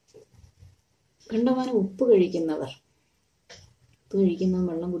കണ്ടമാനം ഉപ്പ് കഴിക്കുന്നവർ, ഉപ്പ് കഴിക്കുന്നവർ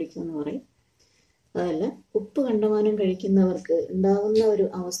വെള്ളം കുടിക്കുമെന്ന് പറയും. അതല്ല, ഉപ്പ് കണ്ടമാനം കഴിക്കുന്നവർക്ക് ഉണ്ടാകുന്ന ഒരു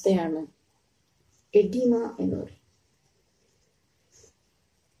അവസ്ഥയാണ് എഡിമ എന്ന് പറയും.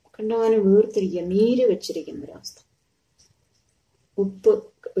 കണ്ടമാനം വീർത്തിരിക്കുക, നീര് വെച്ചിരിക്കുന്ന ഒരവസ്ഥ. ഉപ്പ്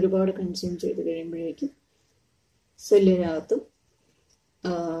ഒരുപാട് കൺസ്യൂം ചെയ്ത് കഴിയുമ്പോഴേക്കും സെല്ലിനകത്തും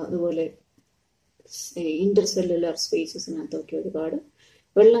അതുപോലെ ഇന്റർസെല്ലുലാർ സ്പേസസിനകത്തൊക്കെ ഒരുപാട്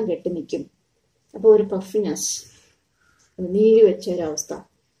വെള്ളം കെട്ടി നിൽക്കും. അപ്പോൾ ഒരു പഫിനെസ്, നീര് വെച്ച ഒരവസ്ഥ,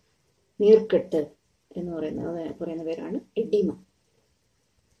 നീർക്കെട്ട് എന്ന് പറയുന്ന പേരാണ് എഡിമ.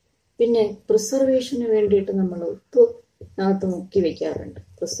 പിന്നെ പ്രിസർവേഷന് വേണ്ടിയിട്ട് നമ്മൾ ഉപ്പിനകത്ത് മുക്കി വെക്കാറുണ്ട്.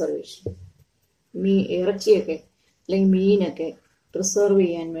 പ്രിസർവേഷൻ, ഇറച്ചിയൊക്കെ അല്ലെങ്കിൽ മീനൊക്കെ പ്രിസർവ്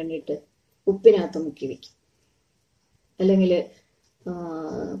ചെയ്യാൻ വേണ്ടിയിട്ട് ഉപ്പിനകത്ത് മുക്കി വെക്കും. അല്ലെങ്കിൽ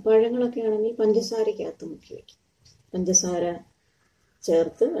പഴങ്ങളൊക്കെ ആണെങ്കിൽ പഞ്ചസാരക്കകത്ത് മുക്കി വെക്കും. പഞ്ചസാര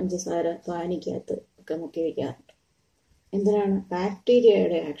ചേർത്ത് പഞ്ചസാര പാനിക്കകത്ത് ഒക്കെ മുക്കി വെക്കാറുണ്ട്. എന്തിനാണ്?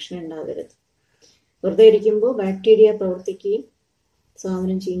 ബാക്ടീരിയയുടെ ആക്ഷൻ ഉണ്ടാവരുത്. വെറുതെ ഇരിക്കുമ്പോൾ ബാക്ടീരിയ പ്രവർത്തിക്കുകയും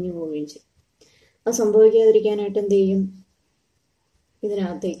സാധനം ചീഞ്ഞു പോവുകയും ചെയ്യും. അത് സംഭവിക്കാതിരിക്കാനായിട്ട് എന്ത് ചെയ്യും?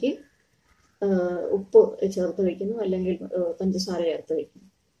 ഇതിനകത്തേക്ക് ഉപ്പ് ചേർത്ത് വയ്ക്കുന്നു, അല്ലെങ്കിൽ പഞ്ചസാര ചേർത്ത് വയ്ക്കുന്നു.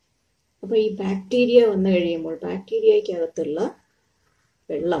 അപ്പോൾ ഈ ബാക്ടീരിയ വന്നു കഴിയുമ്പോൾ ബാക്ടീരിയക്കകത്തുള്ള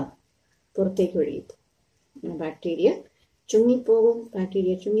വെള്ളം പുറത്തേക്ക് ഒഴുകും. ബാക്ടീരിയ ചുങ്ങിപ്പോകും.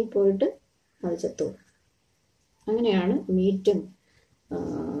 ബാക്ടീരിയ ചുങ്ങിപ്പോയിട്ട് അത് ചത്തുപോകും. അങ്ങനെയാണ് മീറ്റും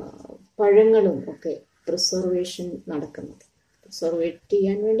പഴങ്ങളും ഒക്കെ പ്രിസർവേഷൻ നടക്കുന്നത്. പ്രിസർവേറ്റ്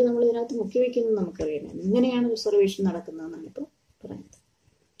ചെയ്യാൻ വേണ്ടി നമ്മൾ ഇതിനകത്ത് മുക്കി വയ്ക്കുന്നത് നമുക്കറിയാം. ഇങ്ങനെയാണ് പ്രിസർവേഷൻ നടക്കുന്നതെന്നാണ് ഇപ്പോൾ പറയുന്നത്.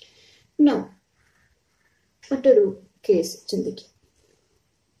 മറ്റൊരു കേസ് ചിന്തിക്കാം.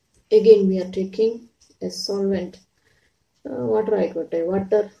 Again we are taking a solvent, water ആയിക്കോട്ടെ,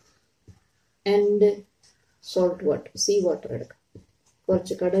 water and salt water, sea water എടുക്കാം.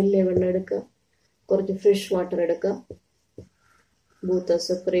 കുറച്ച് കടലിലെ വെള്ളം എടുക്കാം, കുറച്ച് ഫ്രഷ് വാട്ടർ എടുക്കാം. Both are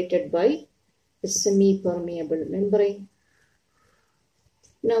separated by A semi permeable membrane.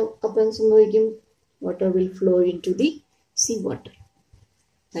 അപ്പം സംഭവിക്കും, water will flow into the sea water.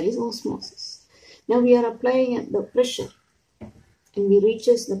 That is osmosis. Now we are applying the pressure and we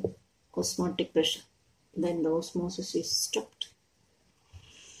reaches the osmotic pressure. Then the osmosis is stopped.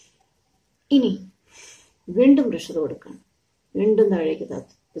 ഇനി വീണ്ടും pressure കൊടുക്കണം. വീണ്ടും താഴേക്ക്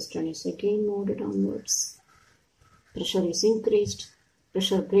താത്തും. Piston is again moved downwards. Pressure is increased.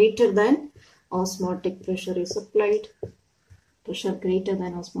 Pressure greater than osmotic pressure is applied. Pressure greater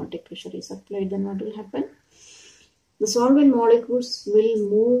than osmotic pressure is applied. Then what will happen? The solvent molecules will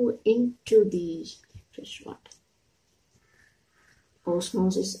move into the fresh water.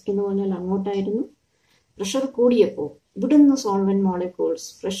 Osmosis എന്ന് പറഞ്ഞാൽ അങ്ങോട്ടായിരുന്നു. Pressure കൂടിയപ്പോൾ ഇവിടുന്ന് solvent molecules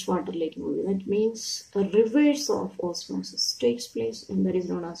fresh വാട്ടറിലേക്ക് move. That means A reverse of osmosis takes place and that is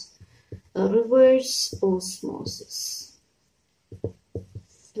known as A reverse osmosis.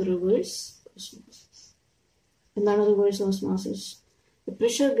 Reverse osmosis. എന്താണ് reverse osmosis? The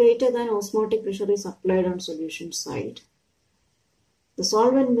pressure greater than osmotic pressure is applied on solution side. The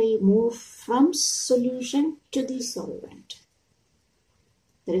solvent will move from solution to the solvent.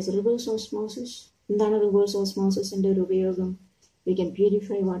 There is reverse osmosis. എന്താണ് reverse ഓസ്മോസിസിന്റെ ഒരു ഉപയോഗം? We can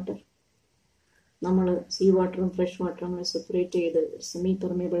purify water. നമ്മൾ see വാട്ടറും fresh വാട്ടറും നമ്മൾ separate ചെയ്ത് semi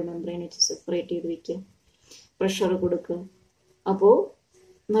permeable membrane വെച്ച് separate ചെയ്ത് വയ്ക്കുക. പ്രഷർ കൊടുക്കുക. അപ്പോൾ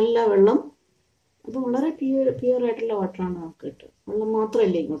നല്ല വെള്ളം, അപ്പോൾ വളരെ പ്യുവർ ആയിട്ടുള്ള വാട്ടറാണ് നമുക്ക് കിട്ടുക. വെള്ളം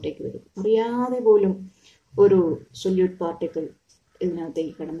മാത്രമല്ല ഇങ്ങോട്ടേക്ക് വരും. അറിയാതെ പോലും ഒരു സൊല്യൂട്ട് പാർട്ടിക്കിൾ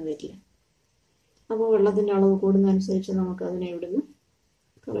ഇതിനകത്തേക്ക് കടന്നു വരില്ല. അപ്പോൾ വെള്ളത്തിൻ്റെ അളവ് കൂടുന്നതനുസരിച്ച് നമുക്ക് അതിനെ ഇവിടുന്ന്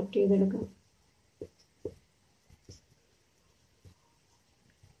കളക്ട് ചെയ്തെടുക്കാം.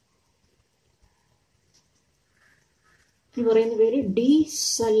 ഈ പറയുന്ന പേര്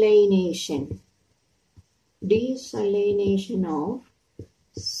desalination. Desalination of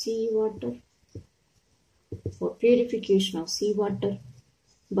seawater or purification of seawater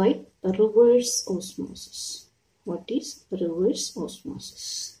by reverse osmosis. What is reverse osmosis?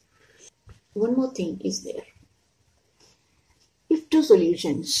 One more thing is there. If two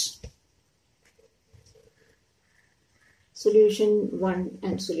solutions, solution 1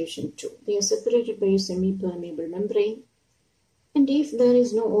 and solution 2, they are separated by a semi-permeable membrane, and if there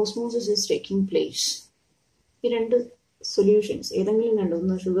is no osmosis is taking place, ഈ രണ്ട് solutions ഏതെങ്കിലും രണ്ട്,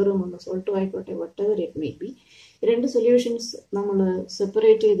 ഒന്ന് ഷുഗറും ഒന്ന് സോൾട്ടും ആയിക്കോട്ടെ, whatever it may be, ഈ രണ്ട് സൊല്യൂഷൻസ് നമ്മൾ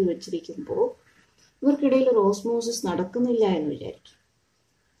സെപ്പറേറ്റ് ചെയ്ത് വെച്ചിരിക്കുമ്പോൾ ഇവർക്കിടയിൽ ഒരു ഓസ്മോസിസ് നടക്കുന്നില്ല എന്ന് വിചാരിക്കും.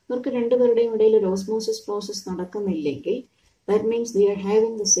 ഇവർക്ക് രണ്ടുപേരുടെയും ഇടയിൽ ഒരു osmosis process നടക്കുന്നില്ലെങ്കിൽ that means they are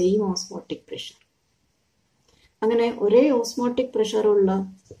having the same osmotic pressure. അങ്ങനെ ഒരേ ഓസ്മോട്ടിക് പ്രഷറുള്ള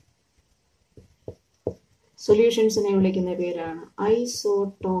സൊല്യൂഷൻസിനെ വിളിക്കുന്ന പേരാണ്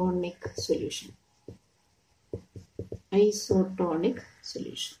ഐസോട്ടോണിക് സൊല്യൂഷൻ. Isotonic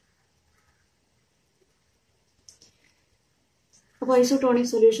solution. അപ്പോൾ ഐസോട്ടോണിക്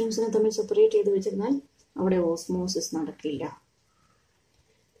സൊല്യൂഷൻസിനെ തമ്മിൽ സെപ്പറേറ്റ് ചെയ്ത് വെച്ചിരുന്നാൽ അവിടെ ഓസ്മോസിസ് നടക്കില്ല.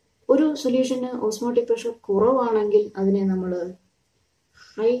 ഒരു സൊല്യൂഷന് ഓസ്മോട്ടിക് പ്രഷർ കുറവാണെങ്കിൽ അതിനെ നമ്മൾ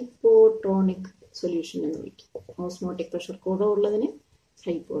ഹൈപ്പോട്ടോണിക് സൊല്യൂഷൻ എന്ന് വിളിക്കും. Osmotic pressure കുറവുള്ളതിന്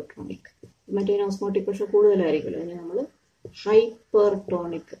hypotonic. മറ്റേ ഓസ്മോട്ടിക് പ്രഷർ കൂടുതലായിരിക്കുമല്ലോ, അതിനെ നമ്മൾ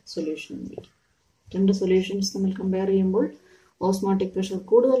ഹൈപ്പർട്ടോണിക് സൊല്യൂഷൻ എന്ന് വിളിക്കും. രണ്ട് സൊല്യൂഷൻസ് തമ്മിൽ കമ്പയർ ചെയ്യുമ്പോൾ ഓസ്മോട്ടിക് പ്രഷർ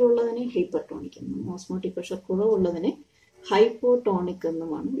കൂടുതലുള്ളതിനെ ഹൈപ്പർട്ടോണിക് എന്നും ഓസ്മോട്ടിക് പ്രഷർ കുറവുള്ളതിനെ ഹൈപ്പോട്ടോണിക്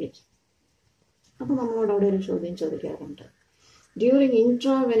എന്നുമാണ് വിളിക്കുക. അപ്പോൾ നമ്മളോട് അവിടെ ഒരു ചോദ്യം ചോദിക്കാറുണ്ട്, ഡ്യൂറിങ്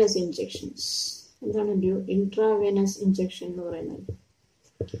ഇൻട്രാവെനസ് ഇഞ്ചെക്ഷൻസ്. എന്താണ് ഇൻട്രാവെനസ് ഇഞ്ചെക്ഷൻ എന്ന് പറയുന്നത്?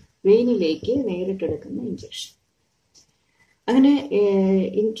 വെയിനിലേക്ക് നേരിട്ടെടുക്കുന്ന ഇഞ്ചെക്ഷൻ. അങ്ങനെ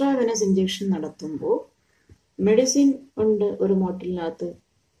ഇൻട്രാവെനസ് ഇഞ്ചെക്ഷൻ നടത്തുമ്പോൾ മെഡിസിൻ ഉണ്ട് ഒരു ബോട്ടിലിനകത്ത്,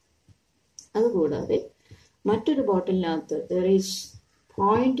 അതുകൂടാതെ മറ്റൊരു ബോട്ടിലിനകത്ത് there is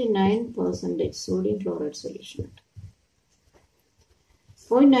 0.9% sodium chloride solution ഉണ്ട്.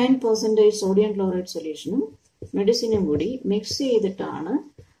 0.9% സോഡിയം ക്ലോറൈഡ് സൊല്യൂഷനും മെഡിസിനും കൂടി മിക്സ് ചെയ്തിട്ടാണ്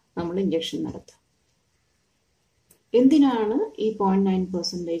നമ്മൾ ഇഞ്ചക്ഷൻ നടത്തുക. എന്തിനാണ് ഈ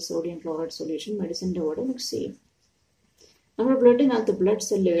 0.9% സോഡിയം ക്ലോറൈഡ് സൊല്യൂഷൻ മെഡിസിൻ്റെ കൂടെ മിക്സ് ചെയ്യുന്നത്? നമ്മുടെ ബ്ലഡിനകത്ത് ബ്ലഡ്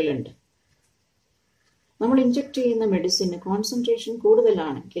സെല്ലുകളുണ്ട്. നമ്മൾ ഇഞ്ചക്ട് ചെയ്യുന്ന മെഡിസിന് കോൺസെൻട്രേഷൻ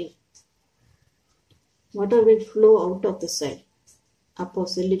കൂടുതലാണെങ്കിൽ water will flow out of the cell. അപ്പോൾ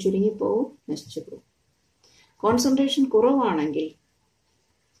സെല്ല് ചുരുങ്ങിപ്പോവും, നശിച്ചു പോകും. കോൺസെൻട്രേഷൻ കുറവാണെങ്കിൽ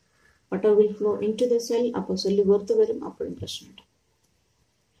water will flow into the cell. അപ്പോൾ സെല്ല് പുറത്ത് വരും, അപ്പോഴും പ്രശ്നമുണ്ട്.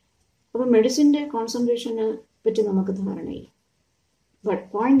 അപ്പോൾ മെഡിസിൻ്റെ കോൺസെൻട്രേഷനെ പറ്റി നമുക്ക് ധാരണയില്ല. ബട്ട്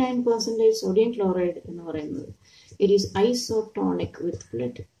 0.9% സോഡിയം ക്ലോറൈഡ് എന്ന് പറയുന്നത് it is isotonic with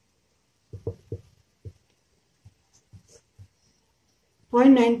blood.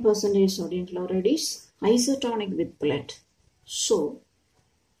 0.9% sodium chloride is isotonic with blood. So,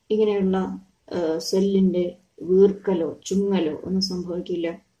 ഇങ്ങനെയുള്ള സെല്ലിൻ്റെ വീർക്കലോ ചുങ്ങലോ ഒന്നും സംഭവിക്കില്ല.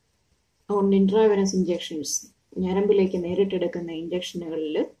 അതുകൊണ്ട് ഇൻട്രാവെനസ് ഇഞ്ചെക്ഷൻസ്, ഞരമ്പിലേക്ക് നേരിട്ടെടുക്കുന്ന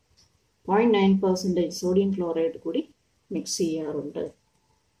ഇഞ്ചക്ഷനുകളിൽ 0.9% സോഡിയം ക്ലോറൈഡ് കൂടി മിക്സ് ചെയ്യാറുണ്ട്.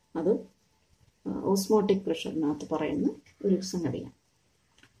 അത് ഓസ്മോട്ടിക് പ്രഷറിനകത്ത് പറയുന്ന ഒരു സംഗതിയാണ്.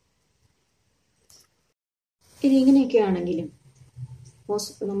 ഇത് ഇങ്ങനെയൊക്കെയാണെങ്കിലും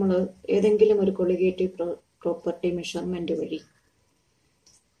നമ്മൾ ഏതെങ്കിലും ഒരു കൊളിഗേറ്റീവ് പ്രോപ്പർട്ടി മെഷർമെൻറ്റ് വഴി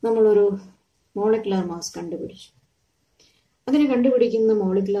നമ്മളൊരു മോളിക്കുലർ മാസ് കണ്ടുപിടിച്ചു. അങ്ങനെ കണ്ടുപിടിക്കുന്ന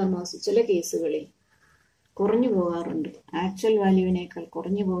മോളിക്കുലർ മാസ് ചില കേസുകളിൽ കുറഞ്ഞു പോകാറുണ്ട്, ആക്ച്വൽ വാല്യൂവിനേക്കാൾ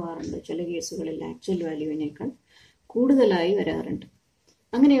കുറഞ്ഞു പോകാറുണ്ട്. ചില കേസുകളിൽ ആക്ച്വൽ വാല്യൂവിനേക്കാൾ കൂടുതലായി വരാറുണ്ട്.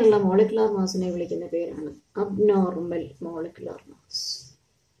 അങ്ങനെയുള്ള മോളിക്കുലർ മാസിനെ വിളിക്കുന്ന പേരാണ് abnormal molecular mass.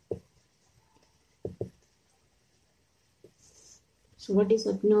 So what is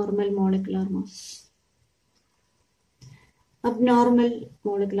abnormal molecular mass? Abnormal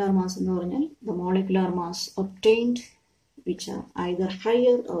molecular mass എന്ന് പറഞ്ഞാൽ the molecular mass obtained which are either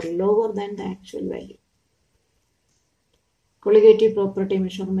higher or lower than the actual value. Colligative property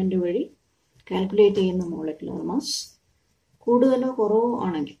measurement വഴി calculate ചെയ്യുന്ന molecular mass കൂടുതലോ കുറവോ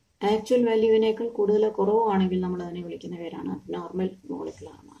ആണെങ്കിൽ, actual വാല്യൂവിനേക്കാൾ കൂടുതലോ കുറവോ ആണെങ്കിൽ നമ്മൾ അതിനെ വിളിക്കുന്ന പേരാണ് abnormal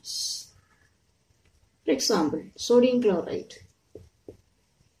molecular mass. For example, sodium chloride.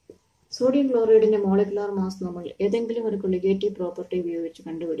 Sodium ക്ലോറൈഡിന്റെ molecular mass നമ്മൾ ഏതെങ്കിലും ഒരു കൊളിഗേറ്റീവ് പ്രോപ്പർട്ടി ഉപയോഗിച്ച്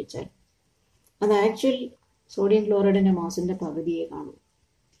കണ്ടുപിടിച്ചാൽ അത് ആക്ച്വൽ സോഡിയം ക്ലോറൈഡിന്റെ മാസിന്റെ പകുതിയെ കാണും.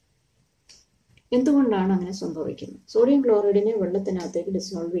 എന്തുകൊണ്ടാണ് അങ്ങനെ സംഭവിക്കുന്നത്? സോഡിയം ക്ലോറൈഡിനെ വെള്ളത്തിനകത്തേക്ക്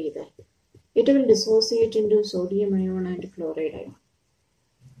ഡിസോൾവ് ചെയ്താൽ it will dissociate into sodium ion and chloride ion.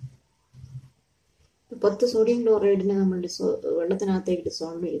 10 sodium ക്ലോറൈഡിനെ നമ്മൾ വെള്ളത്തിനകത്തേക്ക്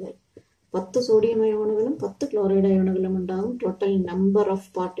ഡിസോൾവ് ചെയ്താൽ 10 സോഡിയം അയോണുകളും 10 ക്ലോറൈഡ് അയോണുകളും ഉണ്ടാകും. Total number of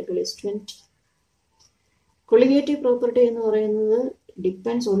particle is 20. Colligative property എന്ന് പറയുന്നത്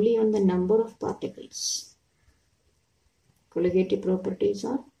depends only on the number of particles. Colligative properties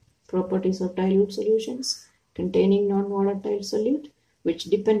are properties of dilute solutions containing non-volatile solute which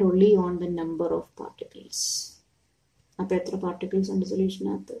depend only on the number of particles. അപ്പോൾ എത്ര particles ഉണ്ട്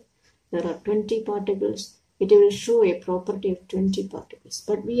സൊല്യൂഷനകത്ത്? There are 20 particles. It will show a property of 20 particles.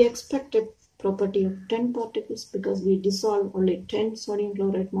 But we expect a property of 10 particles because we dissolve only 10 sodium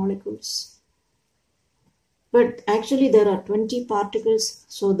chloride molecules. But actually there are 20 particles,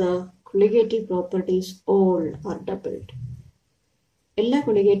 so the colligative properties all are doubled. എല്ലാ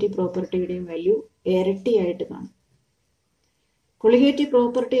colligative പ്രോപ്പർട്ടിയുടെയും value ഇരട്ടിയായിട്ട് കാണും. Colligative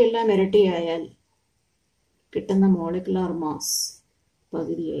property എല്ലാം ഇരട്ടിയായാൽ കിട്ടുന്ന molecular mass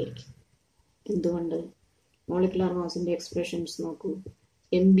പകുതിയായിരിക്കും. എന്തുകൊണ്ട്? Molecular മാസിന്റെ expressions നോക്കൂ.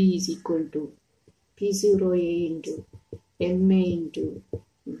 Mb is equal to P0A into Ma into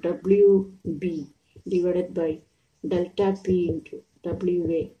Wb divided by delta P into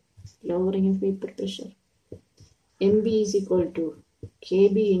Wa, lowering of vapor pressure. Mb is equal to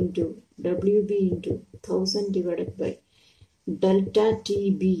Kb into Wb into 1000 divided by delta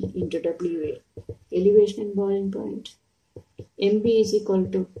Tb into Wa, elevation and boiling point. Mb is equal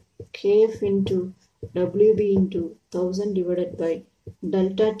to Kf into Wb into 1000 divided by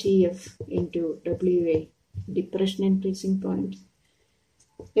delta Tf into Wa, depression and freezing point.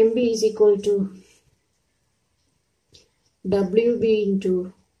 Mb is equal to Wb into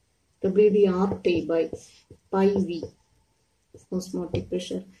Wbrt by pi v, osmotic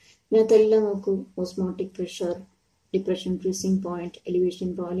pressure. ഇതിനകത്തെല്ലാം നോക്കൂ. osmotic pressure, depression, freezing point, elevation,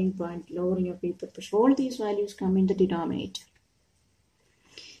 boiling point, lowering of vapor pressure. All these values come in the denominator.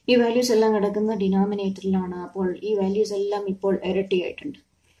 ഈ values എല്ലാം കിടക്കുന്ന ഡിനോമിനേറ്ററിലാണ്. അപ്പോൾ ഈ values എല്ലാം ഇപ്പോൾ ഇരട്ടിയായിട്ടുണ്ട്.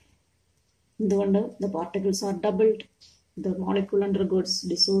 എന്തുകൊണ്ട്? The particles are doubled. The molecule undergoes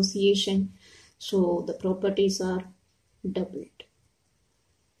dissociation. So the properties are doubled.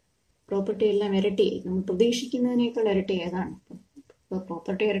 Property എല്ലാം ഇരട്ടിയായി. നമ്മൾ പ്രതീക്ഷിക്കുന്നതിനേക്കാൾ ഇരട്ടിയായതാണ്.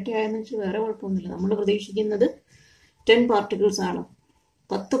 പ്രോപ്പർട്ടി ഇരട്ടിയായെന്ന് വെച്ചാൽ വേറെ കുഴപ്പമൊന്നുമില്ല. നമ്മൾ പ്രതീക്ഷിക്കുന്നത് 10 പാർട്ടിക്കിൾസ് ആണ്.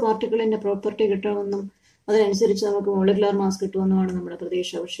 10 പാർട്ടിക്കിളിന്റെ പ്രോപ്പർട്ടി കിട്ടുമെന്നും അതിനനുസരിച്ച് നമുക്ക് മോളിക്കുലാർ മാസ് കിട്ടുമെന്നുമാണ് നമ്മുടെ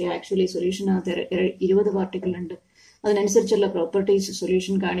പ്രതീക്ഷ. പക്ഷേ ആക്ച്വലി സൊല്യൂഷനകത്ത് 20 പാർട്ടിക്കിൾ ഉണ്ട്. അതിനനുസരിച്ചുള്ള പ്രോപ്പർട്ടീസ്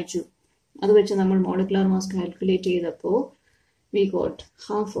സൊല്യൂഷൻ കാണിച്ചു. അത് വെച്ച് നമ്മൾ മോളിക്കുലാർ മാസ് കാൽക്കുലേറ്റ് ചെയ്തപ്പോൾ we got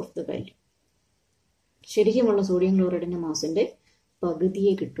half of the value. ശരിക്കുമുള്ള സോഡിയം ക്ലോറൈഡിന്റെ മാസിന്റെ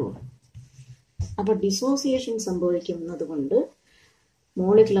പകുതിയെ കിട്ടുള്ളൂ. അപ്പോൾ ഡിസോസിയേഷൻ സംഭവിക്കുന്നത് കൊണ്ട്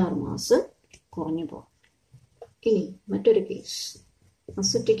മോളിക്കുലാർ മാസ് കുറഞ്ഞു പോകും. ഇനി മറ്റൊരു കേസ്,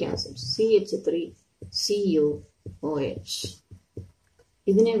 അസറ്റിക് ആസിഡ് CH3COOH.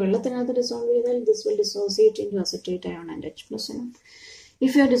 ഇതിനെ വെള്ളത്തിനകത്ത് ഡിസോൾവ് ചെയ്താൽ this will dissociate into acetate ion and H+.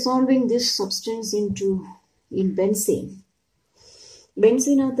 If you are dissolving this substance in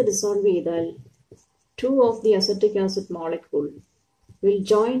ബെൻസീനകത്ത് dissolve ചെയ്താൽ 2 of the acetic acid molecule will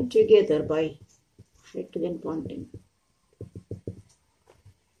join together by hydrogen bonding.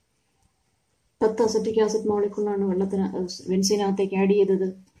 10 acetic acid മോളിക്യൂളാണ് ബെൻസീനകത്തേക്ക് add ചെയ്തത്.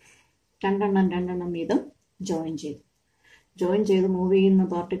 രണ്ടെണ്ണം വീതം join ചെയ്ത് move ചെയ്യുന്ന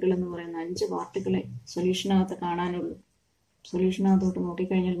particle എന്ന് പറയുന്ന 5 പാർട്ടിക്കിളെ സൊല്യൂഷനകത്ത് കാണാനുള്ളൂ. സൊല്യൂഷനകത്തോട്ട്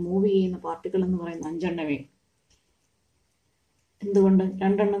നോക്കിക്കഴിഞ്ഞാൽ move ചെയ്യുന്ന പാർട്ടിക്കിൾ എന്ന് പറയുന്ന 5 എണ്ണമേ. എന്തുകൊണ്ട്?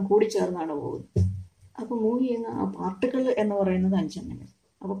 2 എണ്ണം കൂടി ചേർന്നാണ് പോകുന്നത്. അപ്പോൾ മൂവ് ചെയ്യുന്ന ആ പാർട്ടിക്കിൾ എന്ന് പറയുന്നത് 5 എണ്ണമേ.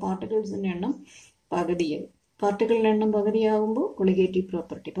 അപ്പോൾ പാർട്ടിക്കിൾസിന്റെ എണ്ണം പകുതിയായി. പാർട്ടിക്കിളിന്റെ എണ്ണം പകുതിയാകുമ്പോൾ കൊളിഗേറ്റീവ്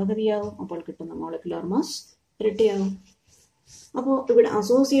പ്രോപ്പർട്ടി പകുതിയാകും. അപ്പോൾ കിട്ടുന്ന മോളിക്കുലാർ മാസ് ഇരട്ടിയാകും. അപ്പോൾ ഇവിടെ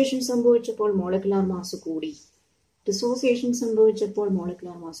അസോസിയേഷൻ സംഭവിച്ചപ്പോൾ മോളിക്കുലാർ മാസ് കൂടി, ഡിസോസിയേഷൻ സംഭവിച്ചപ്പോൾ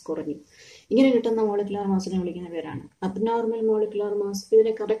മോളിക്കുലാർ മാസ് കുറഞ്ഞു. ഇങ്ങനെ കിട്ടുന്ന മോളിക്കുലാർ മാസിനെ വിളിക്കുന്ന പേരാണ് അബ്നോർമൽ മോളിക്കുലാർ മാസ്.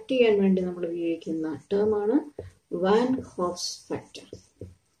 ഇതിനെ കറക്റ്റ് ചെയ്യാൻ വേണ്ടി നമ്മൾ ഉപയോഗിക്കുന്ന ടേമാണ് വാൻ ഹോഫ്സ് ഫാക്ടർ.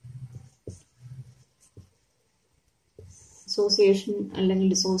 അസോസിയേഷൻ അല്ലെങ്കിൽ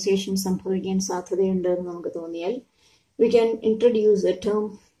ഡിസോസിയേഷൻ സംഭവിക്കാൻ സാധ്യതയുണ്ട് എന്ന് നമുക്ക് തോന്നിയാൽ we can introduce a term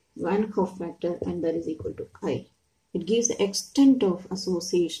Van Hoff factor and that is equal to I. It gives the extent of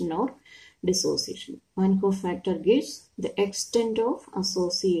association or dissociation. Van Hoff factor gives the extent of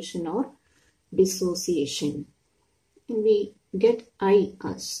association or dissociation. And we get I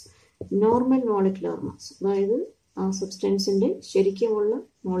as normal molecular mass. അതായത് ആ സബ്സ്റ്റൻസിന്റെ ശരിക്കുമുള്ള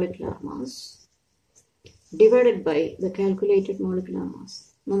molecular mass divided by the calculated molecular mass.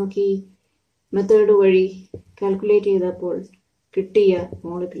 നമുക്ക് ഈ method വഴി calculate ചെയ്തപ്പോൾ കിട്ടിയ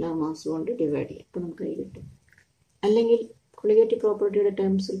molecular mass കൊണ്ട് divide ചെയ്യാം. അപ്പോൾ നമുക്ക് അത് കിട്ടും. അല്ലെങ്കിൽ കൊളിഗേറ്റീവ് പ്രോപ്പർട്ടിയുടെ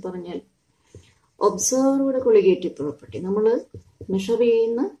ടേംസിൽ പറഞ്ഞാൽ ഒബ്സർവ്ഡ് കൊളിഗേറ്റീവ് പ്രോപ്പർട്ടി, നമ്മൾ മെഷർ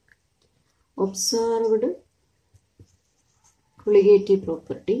ചെയ്യുന്ന observed colligative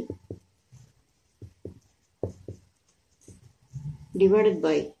property divided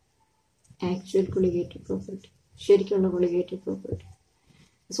by actual colligative property. ശരിക്കുള്ള colligative property.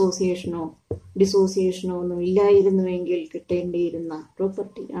 അസോസിയേഷനോ ഡിസോസിയേഷനോ ഒന്നും ഇല്ലായിരുന്നുവെങ്കിൽ കിട്ടേണ്ടിയിരുന്ന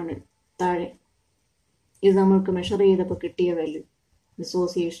പ്രോപ്പർട്ടി ആണ് താഴെ. ഇത് നമ്മൾക്ക് മെഷർ ചെയ്തപ്പോൾ കിട്ടിയ വാല്യൂ,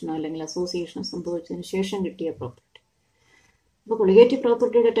 ഡിസോസിയേഷനോ അല്ലെങ്കിൽ അസോസിയേഷനോ സംഭവിച്ചതിന് ശേഷം കിട്ടിയ പ്രോപ്പർട്ടി. അപ്പോൾ കൊളിഗേറ്റീവ്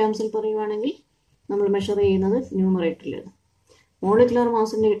പ്രോപ്പർട്ടിയുടെ ടേംസിൽ പറയുവാണെങ്കിൽ നമ്മൾ മെഷർ ചെയ്യുന്നത് ന്യൂമറേറ്ററിലാണ്. മോളിക്കുലർ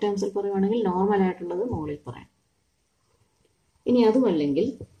മാസിന്റെ ടേംസിൽ പറയുവാണെങ്കിൽ നോർമൽ ആയിട്ടുള്ളത് മോളിൽ പറയാം. ഇനി അതുമല്ലെങ്കിൽ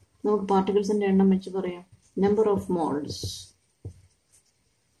നമുക്ക് പാർട്ടിക്കിൾസിന്റെ എണ്ണം വെച്ച് പറയാം. Number of moles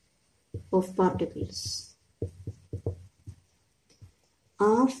of particles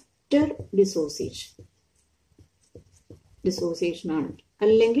after dissociation ആണെങ്കിൽ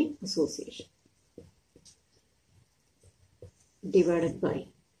അല്ലെങ്കിൽ association divided by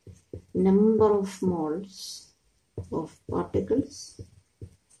number of moles of particles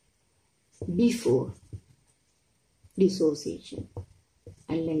before dissociation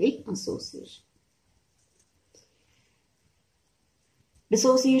അല്ലെങ്കിൽ association.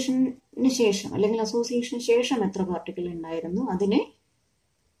 ഡിസോസിയേഷന് ശേഷം അല്ലെങ്കിൽ അസോസിയേഷന് ശേഷം എത്ര പാർട്ടിക്കിൾ ഉണ്ടായിരുന്നു,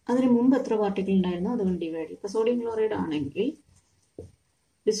 അതിന് മുമ്പ് എത്ര പാർട്ടിക്കിൾ ഉണ്ടായിരുന്നു അതുകൊണ്ട് ഡിവൈഡ് ചെയ്യും. ഇപ്പോൾ സോഡിയം ക്ലോറൈഡ് ആണെങ്കിൽ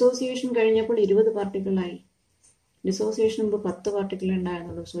ഡിസോസിയേഷൻ കഴിഞ്ഞപ്പോൾ 20 പാർട്ടിക്കിളായി. ഡിസോസിയേഷൻ മുമ്പ് 10 പാർട്ടിക്കിൾ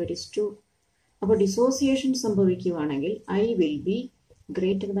ഉണ്ടായിരുന്നുള്ളൂ. So it is 2. അപ്പോൾ ഡിസോസിയേഷൻ സംഭവിക്കുകയാണെങ്കിൽ I will be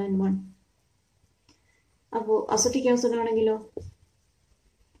greater than 1. അപ്പോൾ അസറ്റിക് ആസിഡ് ആണെങ്കിലോ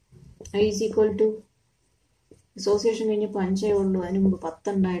I is equal to, dissociation കഴിഞ്ഞപ്പോൾ 5 ഉള്ളൂ, അതിന് മുമ്പ്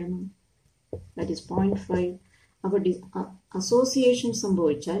 10 ഉണ്ടായിരുന്നു, ദാറ്റ് ഈസ് 0.5. അപ്പോൾ അസോസിയേഷൻ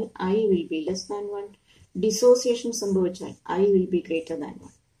സംഭവിച്ചാൽ I will be less than 1. Dissociation സംഭവിച്ചാൽ I will be greater than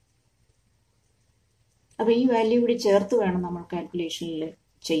 1. അപ്പോൾ ഈ വാല്യൂ കൂടി ചേർത്ത് വേണം നമ്മൾ കാൽക്കുലേഷനിൽ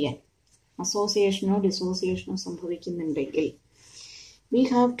ചെയ്യാൻ. അസോസിയേഷനോ ഡിസോസിയേഷനോ സംഭവിക്കുന്നുണ്ടെങ്കിൽ we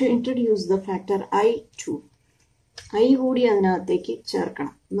have to introduce the factor I2. I കൂടി അതിനകത്തേക്ക്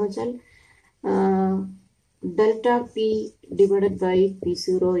ചേർക്കണം. എന്ന് വെച്ചാൽ delta P divided by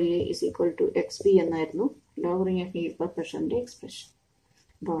P0A is equal to XP എന്നായിരുന്നു ലോവറിംഗ് ഓഫ് വേപ്പർ പ്രഷറിന്റെ എക്സ്പ്രഷൻ.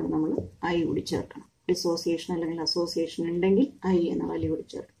 അപ്പോൾ അവിടെ നമ്മൾ ഐ കൂടി ചേർക്കണം. ഡിസോസിയേഷൻ അല്ലെങ്കിൽ അസോസിയേഷൻ ഉണ്ടെങ്കിൽ ഐ എന്ന വാല്യൂ കൂടി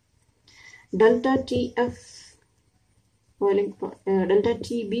ചേർക്കണം. Delta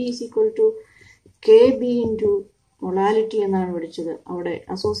TB is equal to KB into molality എന്നാണ് പഠിച്ചത്. അവിടെ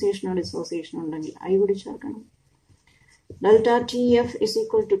അസോസിയേഷനോ ഡിസോസിയേഷനോ ഉണ്ടെങ്കിൽ ഐ കൂടി ചേർക്കണം. Delta TF is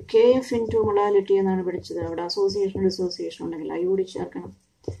equal to KF into molality എന്നാണ് പഠിച്ചത്. അവിടെ അസോസിയേഷൻ ഡിസോസിയേഷൻ ഉണ്ടെങ്കിൽ ഐ കൂടി ചേർക്കണം.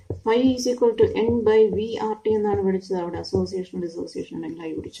 Phi is equal to N/VRT എന്നാണ് പഠിച്ചത്. അവിടെ അസോസിയേഷൻ ഡിസോസിയേഷൻ ഉണ്ടെങ്കിൽ ഐ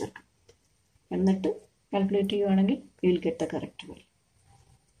കൂടി ചേർക്കണം. എന്നിട്ട് കാൽക്കുലേറ്റ് ചെയ്യുവാണെങ്കിൽ you will get the correct value.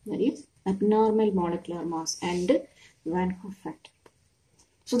 That is abnormal molecular mass and Van Hoff factor.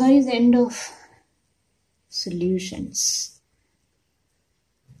 So that is the end of solutions.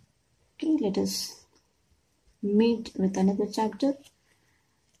 Okay, let us meet with another chapter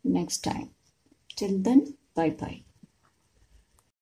next time. Till then, bye bye.